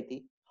चल रही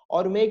थी,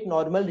 और मैं एक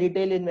नॉर्मल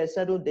रिटेल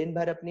इन्वेस्टर हूँ, दिन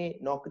भर अपनी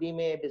नौकरी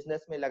में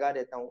बिजनेस में लगा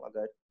रहता हूँ।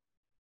 अगर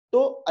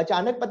तो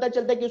अचानक पता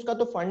चलता है कि उसका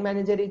तो फंड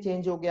मैनेजर ही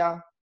चेंज हो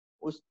गया,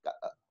 उसका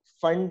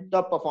फंड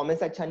का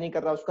परफॉर्मेंस अच्छा नहीं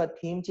कर रहा, उसका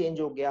थीम चेंज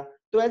हो गया।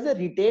 तो एज अ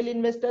रिटेल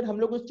इन्वेस्टर हम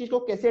लोग उस चीज को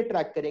कैसे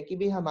ट्रैक करें कि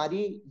भाई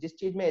हमारी जिस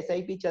चीज में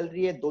एसआईपी चल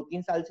रही है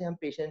 2-3 साल से हम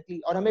पेशेंटली,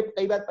 और हमें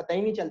कई बार पता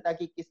ही नहीं चलता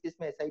कि किस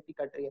किस में एसआईपी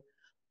कट रही है।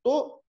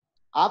 तो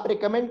आप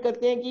रिकमेंड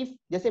करते हैं कि,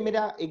 जैसे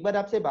मेरा एक बार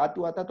आपसे बात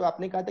हुआ था तो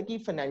आपने कहा था कि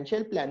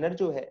फाइनेंशियल प्लानर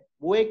जो है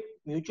वो एक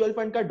म्यूचुअल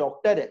फंड का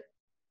डॉक्टर है,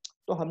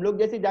 तो हम लोग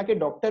जैसे जाके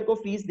डॉक्टर को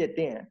फीस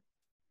देते हैं,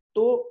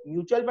 तो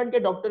म्यूचुअल फंड के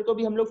डॉक्टर को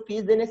भी हम लोग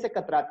फीस देने से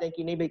कतराते हैं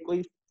कि नहीं भाई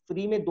कोई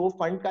फ्री में 2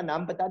 फंड का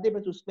नाम बता दे,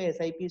 बस उसमें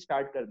एसआईपी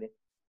स्टार्ट कर दे।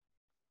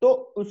 तो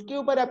उसके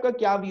ऊपर आपका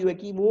क्या व्यू है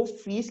कि वो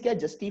फीस क्या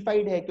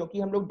जस्टिफाइड है? क्योंकि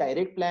हम लोग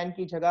डायरेक्ट प्लान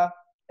की जगह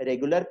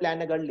रेगुलर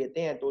प्लान अगर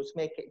लेते हैं तो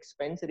उसमें एक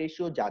एक्सपेंस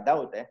रेशियो ज्यादा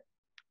होता है,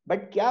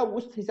 बट क्या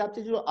उस हिसाब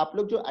से जो आप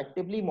लोग जो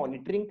एक्टिवली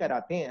मॉनिटरिंग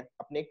कराते हैं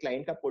अपने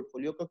क्लाइंट का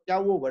पोर्टफोलियो को, क्या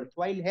वो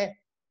वर्थवाइल है?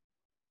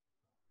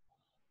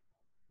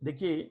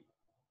 देखिए,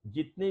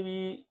 जितने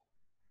भी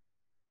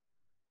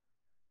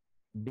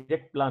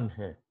डायरेक्ट प्लान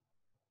है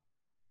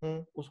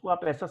हम्म। उसको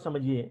आप ऐसा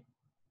समझिए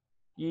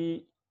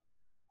कि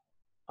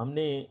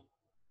हमने,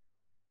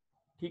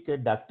 ठीक है,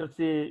 डॉक्टर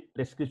से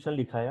प्रेस्क्रिप्शन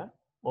लिखाया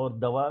और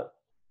दवा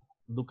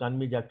दुकान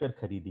में जाकर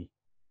खरीदी,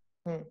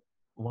 हम्म।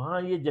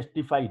 वहां ये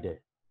जस्टिफाइड है।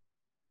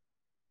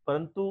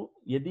 परंतु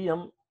यदि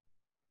हम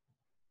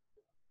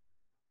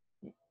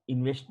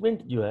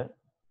इन्वेस्टमेंट जो है,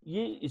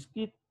 ये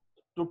इसकी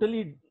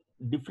टोटली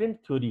डिफरेंट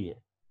थ्योरी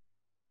है।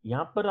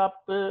 यहाँ पर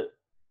आप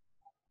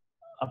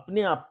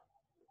अपने आप,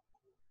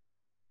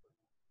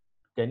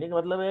 कहने का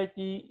मतलब है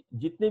कि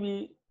जितने भी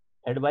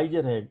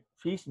एडवाइजर हैं,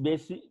 फीस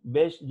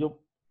बेस्ड जो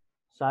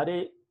सारे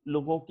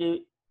लोगों के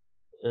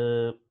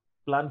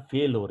प्लान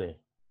फेल हो रहे हैं,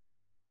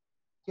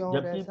 क्यों हो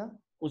रहा है जबकि ऐसा?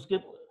 उसके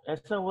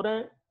ऐसा हो रहा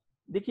है।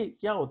 देखिए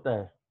क्या होता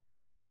है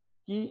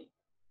कि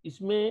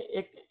इसमें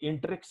एक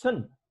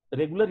इंटरेक्शन,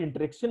 रेगुलर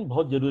इंटरेक्शन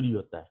बहुत जरूरी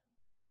होता है।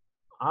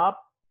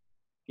 आप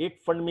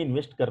एक फंड में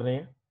इन्वेस्ट कर रहे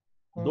हैं,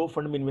 हम्म। 2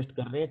 फंड में इन्वेस्ट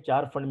कर रहे हैं,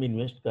 4 फंड में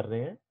इन्वेस्ट कर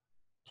रहे हैं,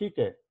 ठीक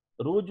है,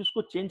 रोज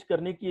उसको चेंज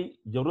करने की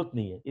जरूरत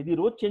नहीं है। यदि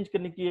रोज चेंज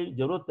करने की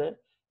जरूरत है,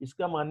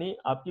 इसका माने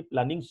आपकी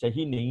प्लानिंग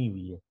सही नहीं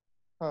हुई है।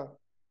 हाँ।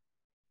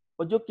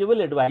 और जो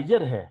केवल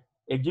एडवाइजर है,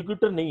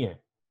 एग्जीक्यूटर नहीं है,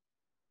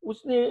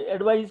 उसने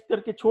एडवाइस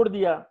करके छोड़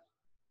दिया,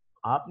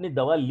 आपने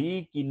दवा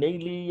ली कि नहीं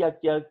ली, या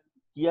क्या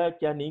किया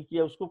क्या नहीं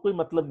किया, उसको कोई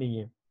मतलब नहीं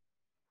है।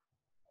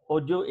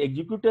 और जो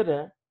एग्जीक्यूटर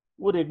है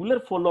वो रेगुलर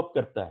फॉलो अप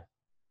करता है।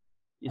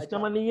 इसका अच्छा।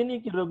 माने ये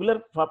नहीं कि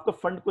रेगुलर आपको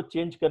फंड को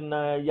चेंज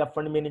करना है या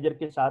फंड मैनेजर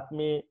के साथ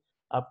में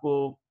आपको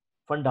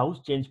फंड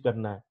हाउस चेंज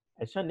करना है,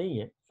 ऐसा नहीं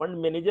है। फंड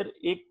मैनेजर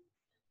एक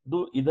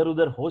दो इधर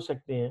उधर हो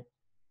सकते हैं,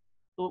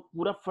 तो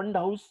पूरा फंड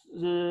हाउस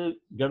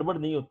गड़बड़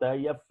नहीं होता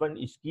है, या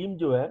फंड स्कीम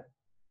जो है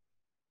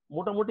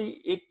मोटा मोटी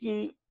एक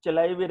ही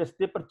चलाए हुए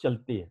रास्ते पर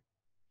चलते हैं।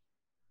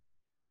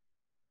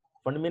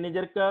 फंड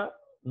मैनेजर का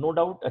नो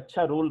डाउट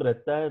अच्छा रोल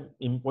रहता है,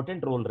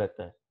 इंपॉर्टेंट रोल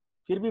रहता है।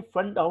 फिर भी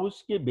फंड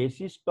हाउस के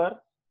बेसिस पर,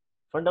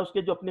 फंड हाउस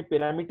के जो अपने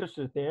पैरामीटर्स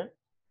रहते हैं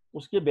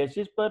उसके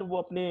बेसिस पर वो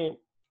अपने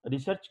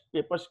रिसर्च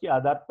पेपर्स के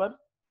आधार पर वो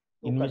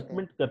करते हैं।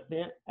 इन्वेस्टमेंट करते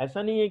हैं।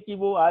 ऐसा नहीं है कि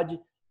वो आज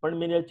फंड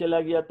मैनेजर चला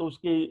गया तो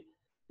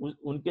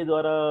उनके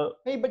द्वारा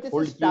नहीं, बट जैसे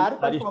होल्ड की स्टार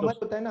सारी परफॉर्मर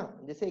स्टॉक्स। होता है ना,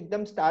 जैसे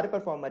एकदम स्टार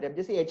परफॉर्मर है,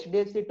 जैसे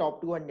एचडीएफसी टॉप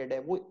 200 है,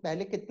 वो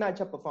पहले कितना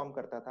अच्छा परफॉर्म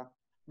करता था,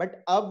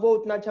 बट अब वो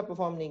उतना अच्छा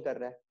परफॉर्म नहीं कर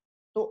रहा है।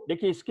 तो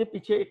देखिए इसके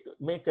पीछे एक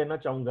मैं कहना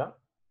चाहूंगा,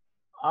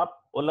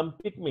 आप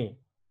ओलंपिक में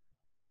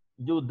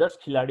जो 10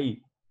 खिलाड़ी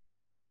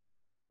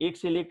 1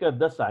 से लेकर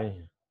 10 आए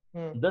हैं,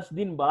 हम्म। 10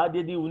 दिन बाद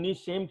यदि उन्हीं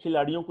सेम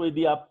खिलाड़ियों को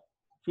यदि आप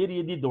फिर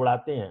यदि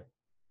दौड़ाते हैं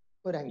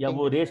वो या रैंकिंग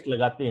वो रेस डिफरेंट है।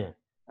 लगाते हैं,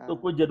 तो हाँ।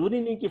 कोई जरूरी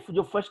नहीं कि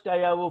जो फर्स्ट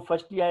आया वो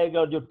फर्स्ट ही आएगा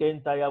और जो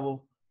 10th आया वो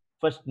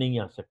फर्स्ट नहीं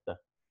आ सकता।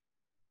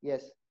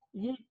 यस।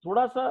 ये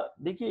थोड़ा सा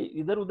देखिए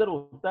इधर उधर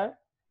होता है।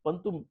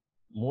 परंतु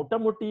मोटा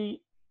मोटी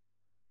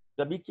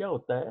कभी क्या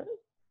होता है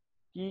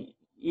कि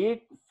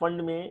एक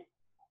फंड में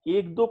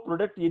एक दो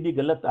प्रोडक्ट यदि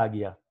गलत आ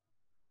गया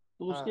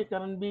तो उसके हाँ।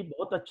 कारण भी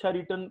बहुत अच्छा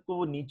रिटर्न को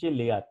वो नीचे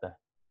ले आता है।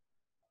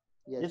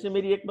 यस। जैसे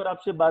मेरी एक बार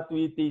आपसे बात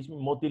हुई थी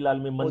मोतीलाल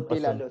में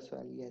मोतीलाल मनपसंद।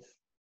 ओसवाल, यस।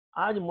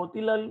 आज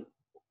मोतीलाल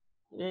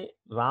में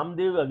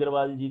रामदेव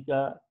अग्रवाल जी का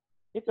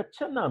एक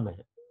अच्छा नाम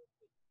है,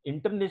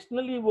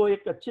 इंटरनेशनली वो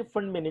एक अच्छे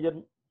फंड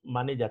मैनेजर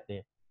माने जाते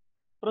हैं।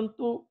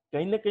 परंतु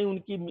कहीं ना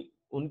कहीं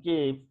उनके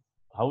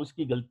हाउस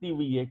की गलती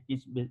हुई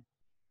है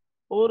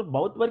और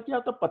बहुत बार क्या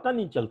होता पता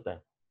नहीं चलता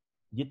है।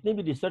 जितने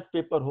भी रिसर्च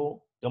पेपर हो,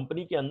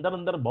 कंपनी के अंदर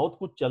अंदर बहुत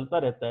कुछ चलता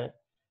रहता है।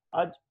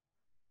 आज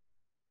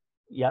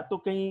या तो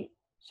कहीं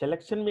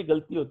सिलेक्शन में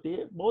गलती होती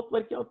है, बहुत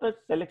बार क्या होता है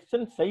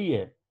सिलेक्शन सही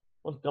है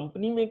और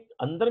कंपनी में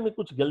अंदर में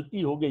कुछ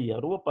गलती हो गई है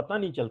और वो पता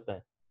नहीं चलता है।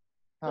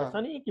 ऐसा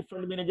हाँ। नहीं है कि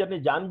फंड मैनेजर ने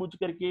जानबूझ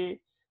करके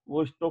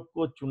वो स्टॉक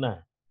को चुना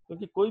है,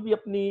 क्योंकि कोई भी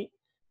अपनी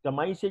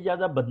कमाई से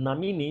ज्यादा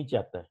बदनामी नहीं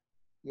चाहता है।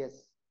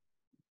 यस।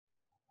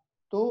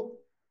 तो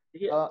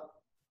ठीक है।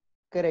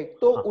 करेक्ट।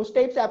 तो हाँ उस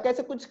टाइप से आपका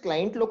ऐसा कुछ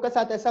क्लाइंट लोग का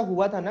साथ ऐसा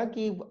हुआ था ना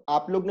कि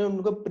आप लोग ने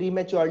उनको प्री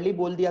मैच्योरली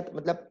बोल दिया था,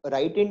 मतलब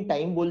राइट इन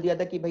टाइम बोल दिया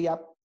था कि भाई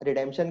आप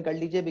रिडेम्पशन कर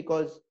लीजिए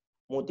बिकॉज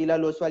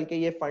मोतीलाल ओसवाल के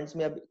ये फंड्स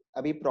में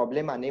अभी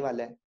प्रॉब्लम आने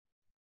वाला है,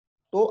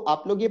 तो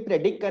आप लोग ये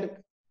प्रेडिक्ट कर।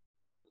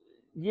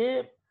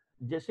 ये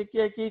जैसे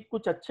क्या है कि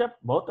कुछ अच्छा,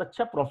 बहुत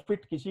अच्छा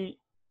प्रॉफिट किसी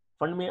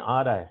फंड में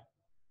आ रहा है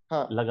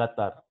हाँ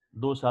लगातार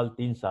 2 साल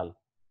 3 साल,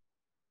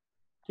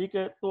 ठीक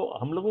है, तो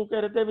हम लोगों को कह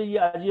रहे थे भाई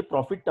आज ये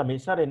प्रॉफिट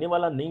हमेशा रहने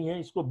वाला नहीं है,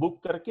 इसको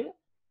बुक करके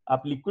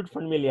आप लिक्विड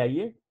फंड में ले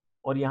आइए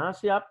और यहाँ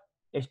से आप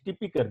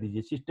एसटीपी कर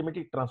दीजिए,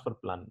 सिस्टमेटिक ट्रांसफर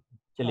प्लान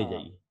चले हाँ।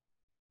 जाइए।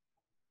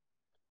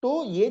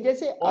 तो ये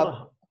जैसे और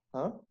आप,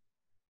 हाँ,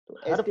 तो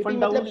हर एसटीपी फंड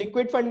मतलब हाउस,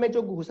 लिक्विड फंड में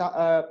जो घुसा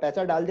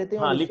पैसा डाल देते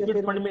हैं और हाँ, उससे लिक्विड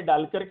फिर फंड वो। में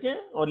डाल करके,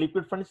 और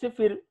लिक्विड फंड से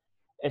फिर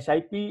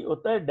एसआईपी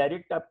होता है,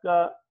 डायरेक्ट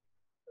आपका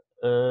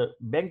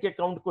बैंक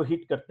अकाउंट को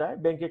हिट करता है,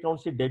 बैंक अकाउंट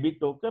से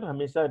डेबिट होकर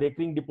हमेशा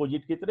रेकरिंग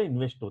डिपॉजिट की तरह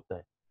इन्वेस्ट होता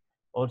है।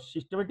 और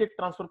सिस्टमेटिक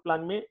ट्रांसफर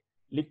प्लान में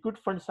लिक्विड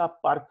फंड्स आप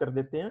पार्क कर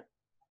देते हैं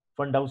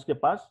फंड हाउस के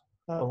पास,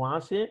 और हाँ, वहां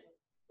से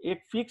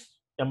एक फिक्स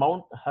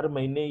अमाउंट हर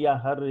महीने या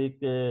हर एक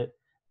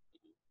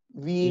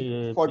वीक,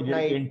 पीरियड के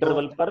फोर्टनाइट, दो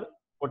इंटरवल हफ्ते पर,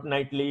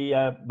 फोर्टनाइटली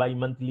या बाई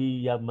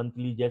मंथली या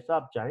मंथली जैसा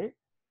आप चाहें,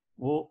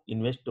 वो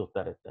इन्वेस्ट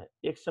होता रहता है।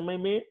 एक समय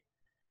में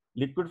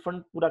लिक्विड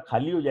फंड पूरा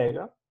खाली हो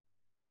जाएगा,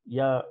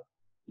 या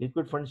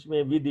लिक्विड फंड्स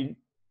में विद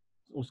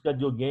उसका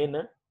जो गेन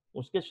है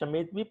उसके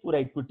समेत भी पूरा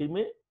इक्विटी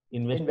में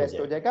इन्वेस्ट हो इन्वेस्ट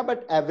हो जाएगा, जाएगा,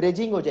 बट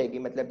एवरेजिंग हो जाएगी,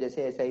 मतलब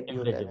जैसे एसआईपी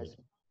होता एवरेज है में।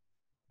 वैसे।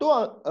 तो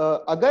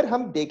अगर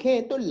हम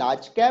देखें तो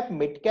लार्ज कैप,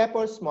 मिड कैप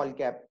और small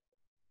cap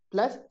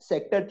plus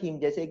sector theme,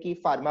 जैसे कि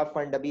फार्मा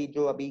फंड अभी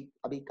जो अभी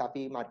अभी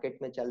काफी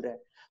मार्केट में चल रहा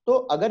है, तो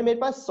अगर मेरे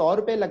पास 100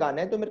 रुपए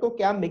लगाना है तो मेरे को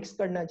क्या मिक्स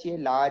करना चाहिए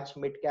लार्ज,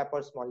 मिड कैप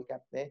और स्मॉल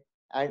कैप में,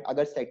 एंड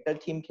अगर सेक्टर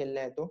थीम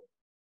खेलना है तो?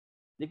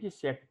 देखिए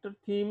सेक्टर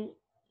थीम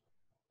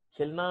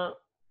खेलना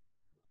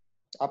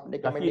आप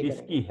रिकमेंड काफी नहीं करेंगे?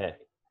 रिस्की है,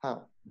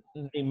 हाँ।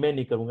 नहीं मैं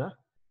नहीं करूंगा।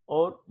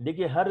 और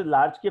देखिए हर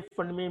लार्ज कैप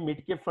फंड में,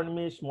 मिड कैप फंड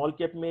में, स्मॉल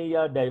कैप में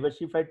या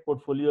diversified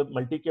portfolio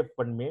multi cap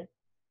fund में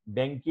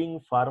बैंकिंग,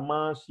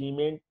 फार्मा,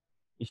 सीमेंट,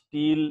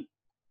 स्टील,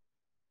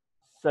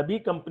 सभी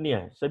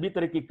कंपनियां हैं, सभी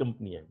तरह की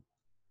कंपनियां हैं,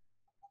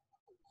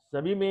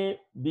 सभी में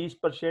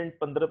 20%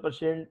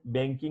 15%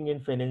 बैंकिंग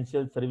एंड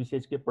फाइनेंशियल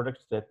सर्विसेज के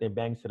प्रोडक्ट्स रहते हैं,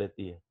 बैंक्स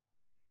रहती है।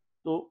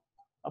 तो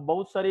अब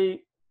बहुत सारे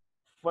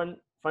फंड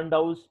फंड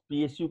हाउस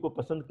पीएसयू को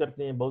पसंद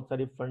करते हैं, बहुत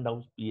सारे फंड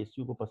हाउस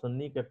पीएसयू को पसंद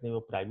नहीं करते हैं, वो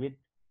प्राइवेट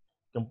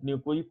कंपनियों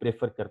को ही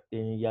प्रेफर करते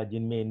हैं, या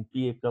जिनमें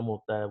एनपीए कम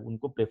होता है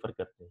उनको प्रेफर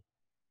करते हैं।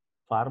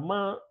 फार्मा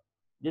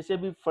जैसे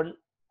अभी फंड,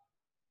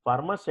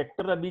 फार्मा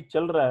सेक्टर अभी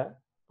चल रहा है,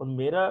 और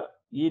मेरा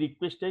ये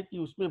रिक्वेस्ट है कि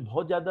उसमें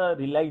बहुत ज्यादा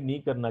रिलाई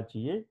नहीं करना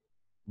चाहिए,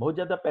 बहुत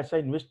ज्यादा पैसा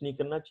इन्वेस्ट नहीं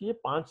करना चाहिए,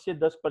 5 से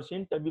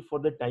 10% अभी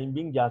फॉर द टाइम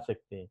बिंग जा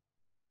सकते हैं।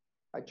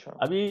 अच्छा।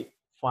 अभी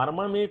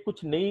फार्मा में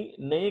कुछ नई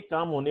नए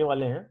काम होने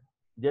वाले हैं,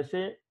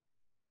 जैसे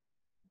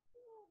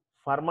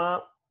फार्मा,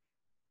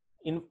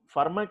 इन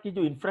फार्मा की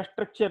जो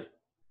इंफ्रास्ट्रक्चर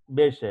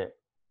बेस है,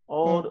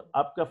 और हम्म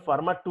आपका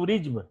फार्मा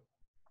टूरिज्म,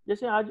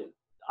 जैसे आज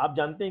आप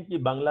जानते हैं कि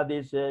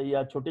बांग्लादेश है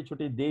या छोटे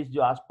छोटे देश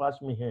जो आसपास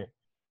में हैं,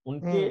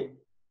 उनके हम्म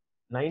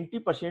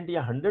 90%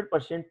 या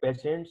 100%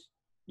 पेशेंट्स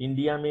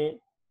इंडिया में,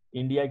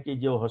 इंडिया के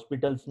जो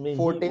हॉस्पिटल्स में ही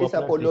वो फोर्टिस अपना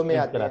अपोलो में ट्रीटमेंट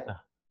आते हैं। कराता है।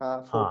 हाँ,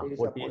 हाँ, फोर्टिस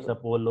फोर्टिस अपोलो।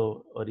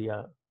 अपोलो और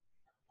या,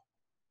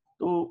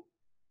 तो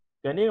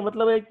कहने का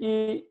मतलब है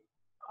कि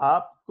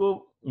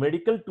आपको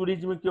मेडिकल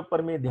टूरिज्म के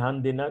ऊपर में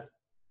ध्यान देना,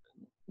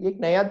 ये एक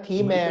नया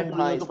थीम है, मेडिकल एंड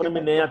हाँ टूरिज्म के इसके ऊपर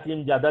में ऊपर। नया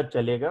थीम ज्यादा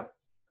चलेगा,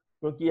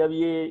 क्योंकि अब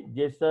ये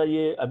जैसा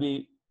ये अभी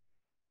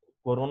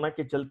कोरोना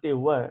के चलते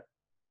हुआ है,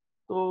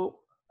 तो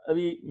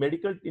अभी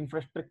मेडिकल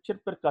इंफ्रास्ट्रक्चर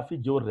पर काफी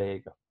जोर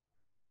रहेगा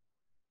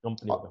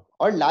कंपनियों का।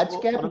 और लार्ज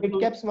तो कैप, मिड परंतु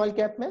कैप, स्मॉल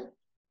कैप में?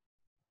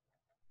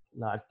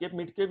 Large cap,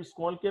 mid cap,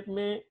 small cap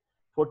में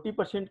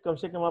 40% कम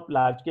से कम आप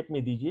लार्ज कैप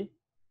में दीजिए,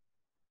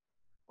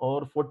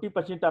 और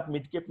 40% आप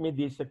मिड कैप में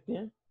दे सकते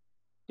हैं,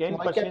 टेन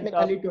स्मॉल कैप में परसेंट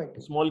खाली आप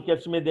 20? स्मॉल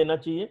कैप्स में देना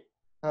चाहिए,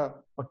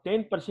 हाँ। और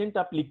 10%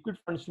 आप लिक्विड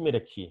फंड्स में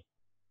रखिए।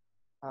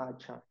 हाँ,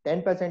 अच्छा,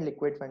 10%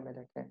 लिक्विड फंड में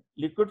रखें।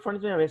 लिक्विड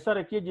फंड्स में हमेशा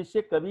रखिए,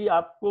 जिससे कभी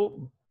आपको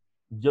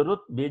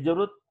जरूरत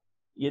बेजरूरत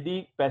यदि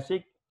पैसे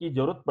की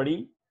जरूरत पड़ी,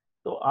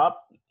 तो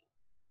आप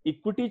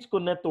इक्विटीज को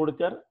न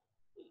तोड़कर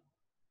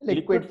लिक्विड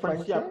लिक्विड फंड फंड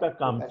से से आपका वो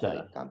काम पैसा चले।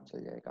 लेके काम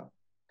चल जाएगा।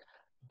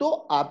 तो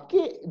आपके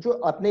जो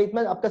अपने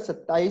इतना आपका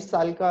 27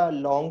 साल का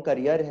लॉन्ग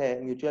करियर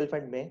है म्यूचुअल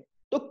फंड में,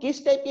 तो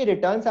किस टाइप की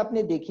रिटर्न्स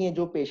आपने देखी हैं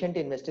जो पेशेंट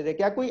इन्वेस्टर है?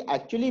 क्या कोई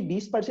एक्चुअली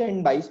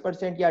 20%,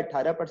 22% या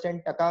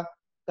 18% टका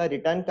का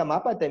रिटर्न कमा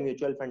पाता है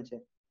म्यूचुअल फंड से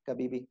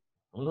कभी भी?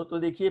 हम लोग तो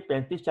देखिए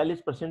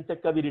 35-40%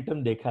 तक का भी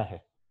रिटर्न देखा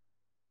है,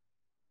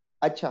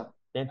 अच्छा।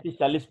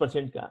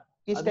 35-40% का।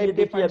 किस अब ये टाइप के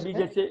देखिए फंड्स अभी में?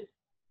 जैसे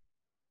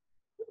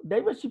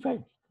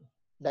डाइवर्सिफाइड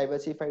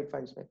डाइवर्सिफाइड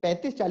फंड्स में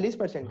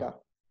 35-40% का?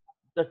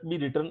 तक भी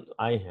रिटर्न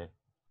आए हैं।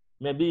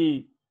 मैं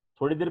भी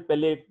थोड़ी देर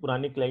पहले एक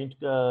पुराने क्लाइंट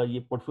का ये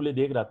पोर्टफोलियो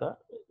देख रहा था,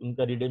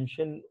 उनका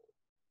रिडेम्पशन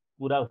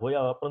पूरा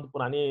होया परंतु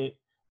पुराने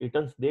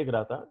रिटर्न्स देख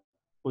रहा था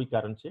कोई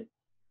कारण से,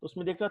 तो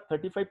उसमें देखा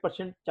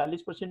 35%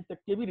 40% तक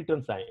के भी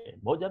रिटर्न्स आए हैं,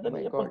 बहुत ज्यादा नहीं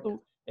माय है गॉड। परंतु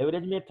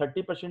एवरेज में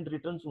 30%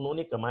 रिटर्न्स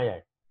उन्होंने कमाया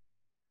है।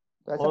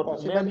 तो ऐसा और मैं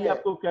पॉसिबल अभी है?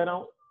 आपको कह रहा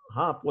हूँ,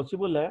 हाँ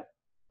पॉसिबल है।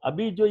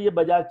 अभी जो ये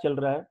बाजार चल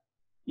रहा है,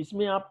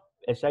 इसमें आप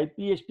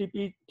SIP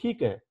STP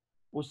ठीक है,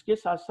 उसके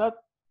साथ साथ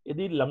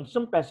यदि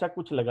लमसम पैसा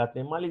कुछ लगाते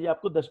हैं, मान लीजिए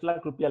आपको 10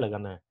 लाख रुपया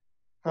लगाना है,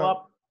 तो हाँ।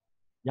 आप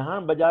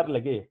जहाँ बाजार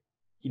लगे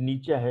कि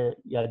नीचे है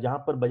या जहाँ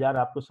पर बाजार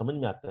आपको समझ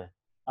में आता है,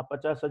 आप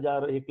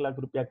 50,000 1 लाख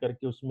रुपया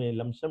करके उसमें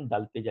लमसम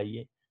डालते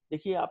जाइए।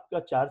 देखिए आपका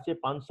 4 से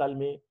 5 साल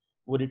में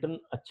वो रिटर्न,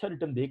 अच्छा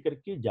रिटर्न दे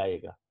करके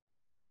जाएगा,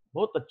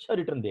 बहुत अच्छा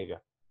रिटर्न देगा।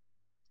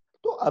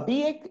 तो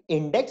अभी एक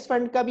इंडेक्स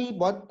फंड का भी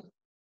बहुत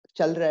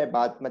चल रहा है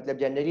बात, मतलब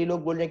जनरली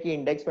लोग बोल रहे हैं कि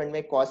इंडेक्स फंड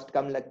में कॉस्ट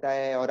कम लगता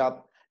है और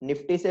आप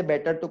निफ्टी से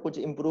बेटर तो कुछ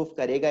इंप्रूव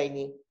करेगा ही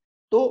नहीं।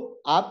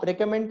 तो आप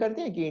रेकमेंड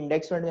करते हैं कि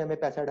इंडेक्स फंड में हमें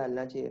पैसा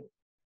डालना चाहिए?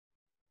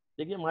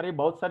 देखिए हमारे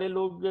बहुत सारे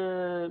लोग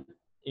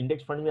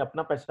इंडेक्स फंड में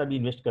अपना पैसा भी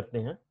इन्वेस्ट करते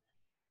हैं,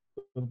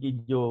 क्योंकि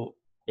जो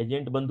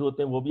एजेंट बंधु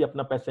होते हैं वो भी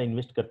अपना पैसा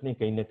इन्वेस्ट करते हैं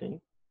कहीं ना कहीं।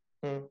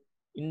 हम्म।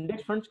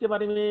 इंडेक्स फंड्स के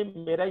बारे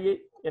में मेरा ये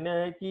कहना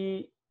है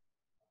कि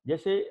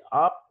जैसे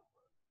आप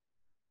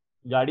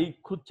गाड़ी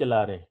खुद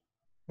चला रहे हैं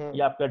हम्म।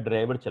 या आपका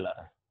ड्राइवर चला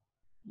रहा है,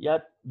 या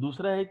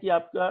दूसरा है कि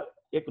आपका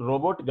एक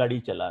रोबोट गाड़ी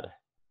चला रहा है,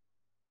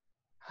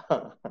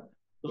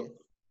 तो, यस।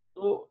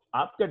 तो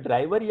आपका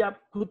ड्राइवर या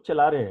आप खुद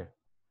चला रहे हैं,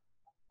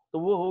 तो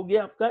वो हो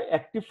गया आपका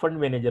एक्टिव फंड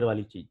मैनेजर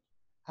वाली चीज।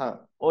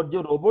 हाँ। और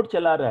जो रोबोट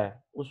चला रहा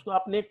है उसको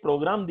आपने एक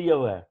प्रोग्राम दिया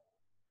हुआ है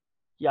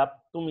कि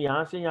आप तुम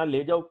यहाँ से यहाँ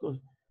ले जाओ,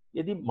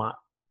 यदि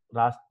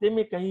रास्ते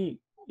में कहीं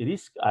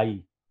रिस्क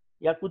आई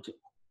या कुछ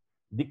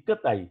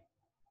दिक्कत आई,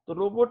 तो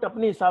रोबोट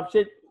अपने हिसाब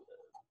से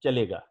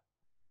चलेगा।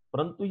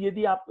 परंतु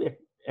यदि आप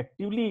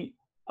एक्टिवली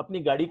अपनी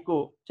गाड़ी को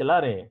चला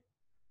रहे हैं,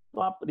 तो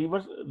आप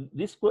रिवर्स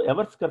रिस्क को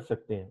एवर्स कर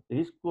सकते हैं,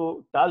 रिस्क को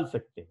टाल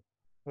सकते हैं।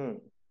 हम्म।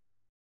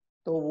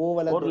 तो वो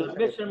वाला और थोड़ा सा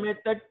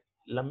डिफरेंस।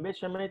 लंबे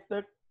समय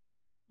तक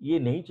ये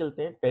नहीं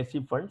चलते हैं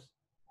passive funds.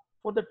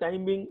 For the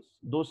time being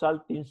 2 साल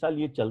 3 साल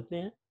ये चलते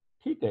हैं,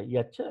 ठीक है, ये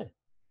अच्छा है।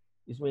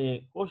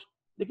 इसमें कॉस्ट,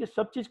 देखिए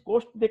सब चीज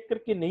कॉस्ट देख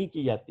करके नहीं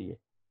की जाती है।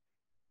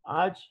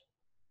 आज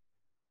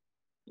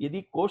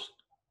यदि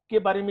कॉस्ट के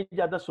बारे में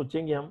ज्यादा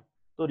सोचेंगे हम,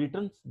 तो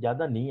रिटर्न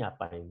ज्यादा नहीं आ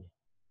पाएंगे।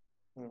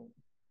 हम्म।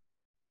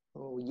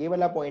 तो ये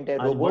वाला पॉइंट है,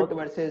 आज रोबोट बहुत,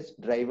 वर्सेस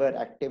ड्राइवर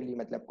एक्टिवली,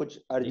 मतलब कुछ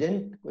देखिए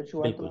अर्जेंट कुछ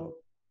हुआ तो। बिल्कुल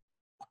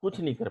कुछ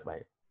नहीं कर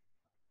पाए।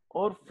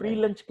 और फ्री राइट।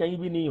 लंच कहीं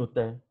भी नहीं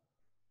होता है।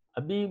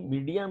 अभी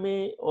मीडिया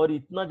में और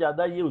इतना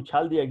ज्यादा ये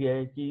उछाल दिया गया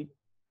है कि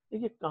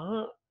देखिए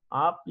कहाँ,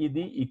 आप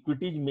यदि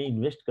इक्विटीज में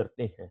इन्वेस्ट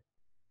करते हैं,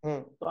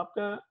 हम्म।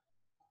 तो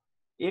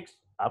एक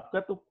आपका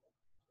तो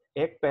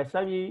एक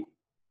पैसा भी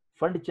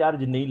फंड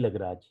चार्ज नहीं लग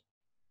रहा आज।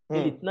 केवल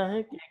हम्म। इतना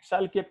है कि 1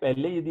 साल के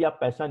पहले यदि आप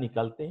पैसा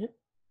निकालते हैं,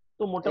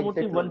 तो मोटा मोटी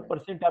एग्जिट वन लोड है।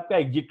 परसेंट आपका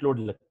एग्जिट लोड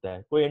लगता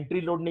है, कोई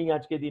एंट्री लोड नहीं है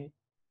आज के दिन।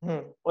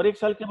 हम्म। और 1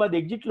 साल के बाद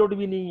एग्जिट लोड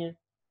भी नहीं है।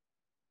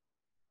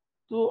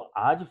 तो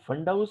आज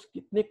फंड हाउस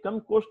कितने कम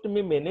कॉस्ट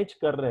में मैनेज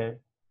कर रहे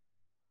हैं।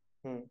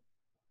 हम्म।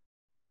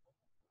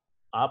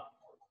 आप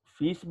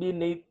फीस भी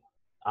नहीं,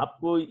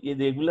 आपको ये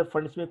रेगुलर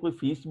फंड्स में कोई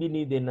फीस भी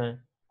नहीं देना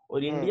है।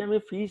 और हम्म। इंडिया में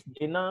फीस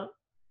देना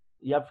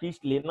या फीस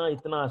लेना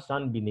इतना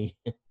आसान भी नहीं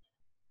है।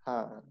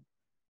 हाँ,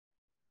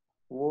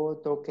 वो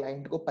तो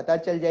क्लाइंट को पता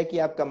चल जाए कि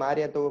आप कमा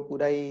रहे हैं तो वो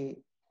पूरा ही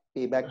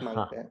पेबैक हाँ,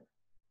 मांगते हैं।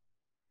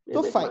 तो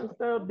पेबैक फाइन।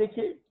 मांगता है। और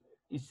देखिए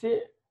इससे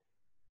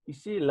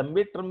इससे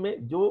लंबे टर्म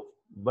में जो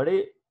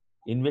बड़े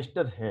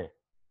इन्वेस्टर हैं,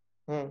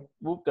 हम्म।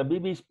 वो कभी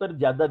भी इस पर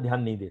ज्यादा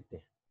ध्यान नहीं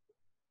देते।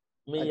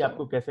 मैं ये अच्छा।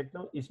 आपको कह सकता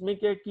हूँ, इसमें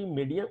क्या है कि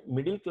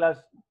मिडिल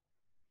क्लास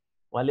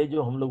वाले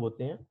जो हम लोग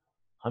होते हैं,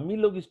 हम ही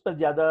लोग इस पर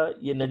ज्यादा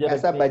ये कि नजर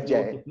पैसा रखते हैं बच कि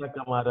वो जाए। कितना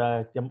कमा रहा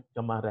है,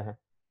 कमा रहा है।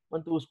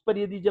 परंतु उस पर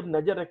यदि जब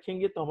नजर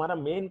रखेंगे, तो हमारा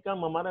मेन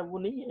काम हमारा वो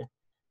नहीं है।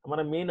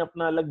 हमारा मेन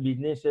अपना अलग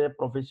बिजनेस है,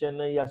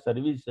 प्रोफेशन है या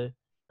सर्विस है,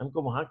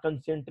 हमको वहां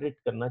कंसेंट्रेट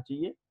करना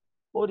चाहिए।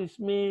 और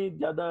इसमें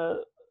ज्यादा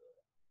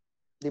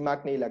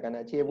दिमाग नहीं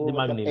लगाना चाहिए, वो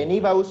दिमाग मतलब नहीं एनी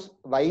लगाना चाहिए। वाउस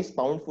वाइस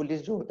पाउंड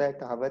फुलिश जो होता है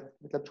कहावत,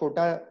 मतलब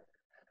छोटा।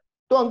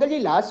 तो अंकल जी,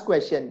 लास्ट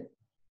क्वेश्चन।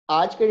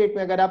 आज के डेट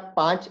में अगर आप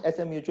 5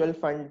 ऐसे म्यूचुअल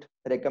फंड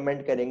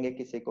रेकमेंड करेंगे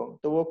किसी को,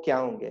 तो वो क्या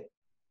होंगे?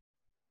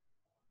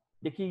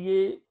 देखिए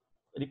ये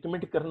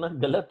रिकमेंड करना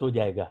गलत हो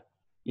जाएगा।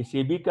 ये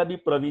सेबी का भी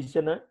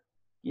प्रोविजन है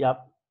कि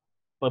आप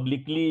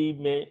पब्लिकली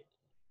में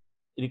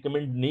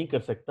रिकमेंड नहीं कर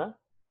सकता।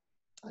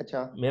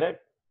 अच्छा। मेरा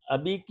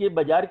अभी के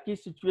बाजार की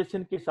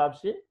सिचुएशन के हिसाब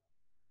से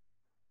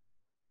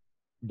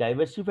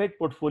डाइवर्सिफाइड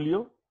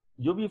पोर्टफोलियो,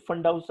 जो भी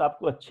फंड हाउस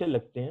आपको अच्छे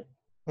लगते हैं,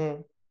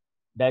 हम्म।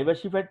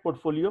 डाइवर्सिफाइड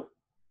पोर्टफोलियो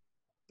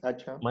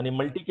अच्छा। माने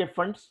मल्टी कैप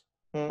फंड्स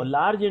और हम्म।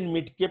 Large and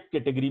mid cap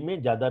category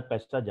में ज्यादा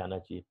पैसा जाना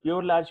चाहिए।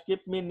 प्योर लार्ज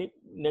कैप में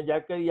न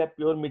जाकर या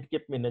प्योर मिड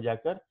कैप में न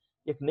जाकर,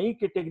 एक नई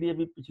कैटेगरी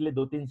अभी पिछले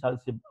 2-3 साल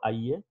से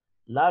आई है,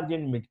 लार्ज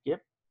एंड मिड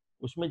कैप,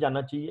 उसमें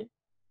जाना चाहिए।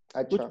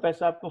 कुछ अच्छा।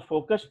 पैसा आपको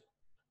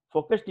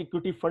फोकस्ड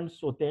इक्विटी फंड्स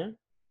होते हैं,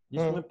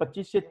 जिसमें हम्म।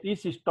 25 से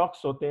 30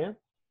 स्टॉक्स होते हैं,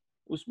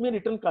 उसमें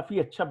रिटर्न काफी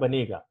अच्छा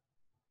बनेगा,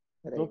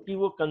 राइट। क्योंकि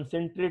वो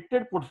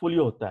कंसेंट्रेटेड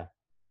पोर्टफोलियो होता है।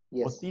 और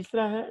यस।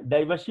 तीसरा है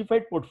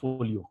डाइवर्सिफाइड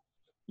पोर्टफोलियो,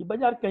 कि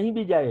बाजार कहीं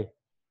भी जाए,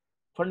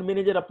 फंड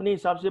मैनेजर अपने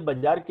हिसाब से,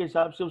 बाजार के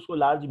हिसाब से उसको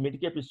large mid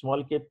cap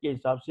small cap के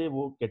हिसाब से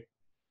वो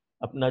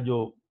अपना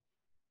जो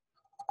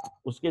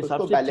उसके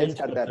हिसाब उसको से बैलेंस चेंज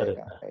करता करता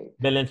रहेगा, रहता है, राइट।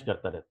 बैलेंस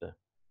करता रहता है।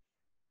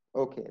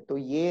 ओके, तो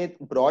ये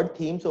ब्रॉड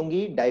थीम्स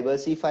होंगी,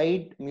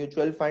 diversified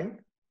mutual fund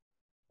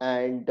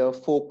and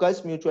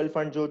focus mutual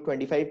fund जो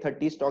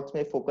 25-30 स्टॉक्स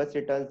में फोकस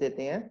रिटर्न्स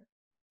देते हैं।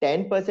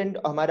 10%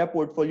 हमारा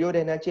पोर्टफोलियो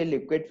रहना चाहिए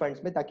लिक्विड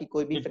फंड्स में, ताकि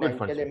कोई भी लिक्विड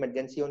फाइनेंशियल फंड्स में।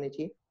 इमरजेंसी होनी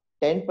चाहिए।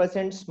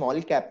 10%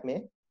 स्मॉल कैप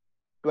में,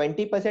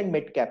 20%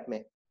 मिड कैप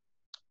में।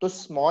 तो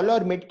स्मॉल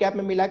और मिड कैप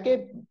में मिला के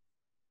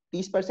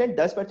 30%,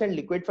 10%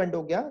 लिक्विड फंड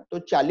हो गया, तो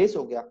 40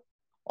 हो गया।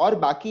 और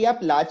बाकी आप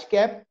लार्ज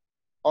कैप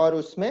और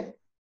उसमें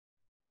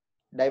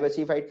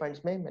डाइवर्सिफाइड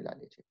फंड्स में मिला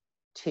लीजिए।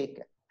 ठीक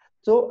है।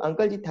 सो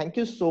uncle ji, thank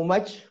you so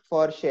much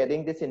for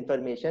sharing this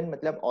information.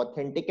 मतलब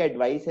ऑथेंटिक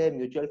एडवाइस है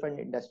म्यूचुअल फंड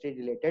इंडस्ट्री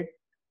रिलेटेड।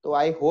 तो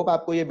आई होप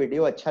आपको ये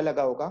वीडियो अच्छा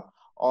लगा होगा,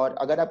 और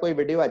अगर आपको ये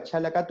वीडियो अच्छा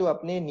लगा तो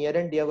अपने नियर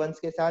एंड डियर वंस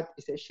के साथ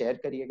इसे शेयर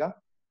करिएगा,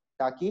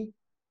 ताकि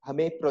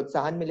हमें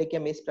प्रोत्साहन मिले कि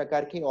हम इस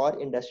प्रकार के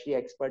और इंडस्ट्री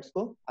एक्सपर्ट्स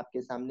को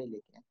आपके सामने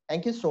लेके आए।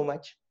 Thank you so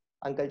much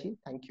uncle ji,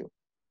 thank you.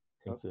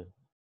 Thank you.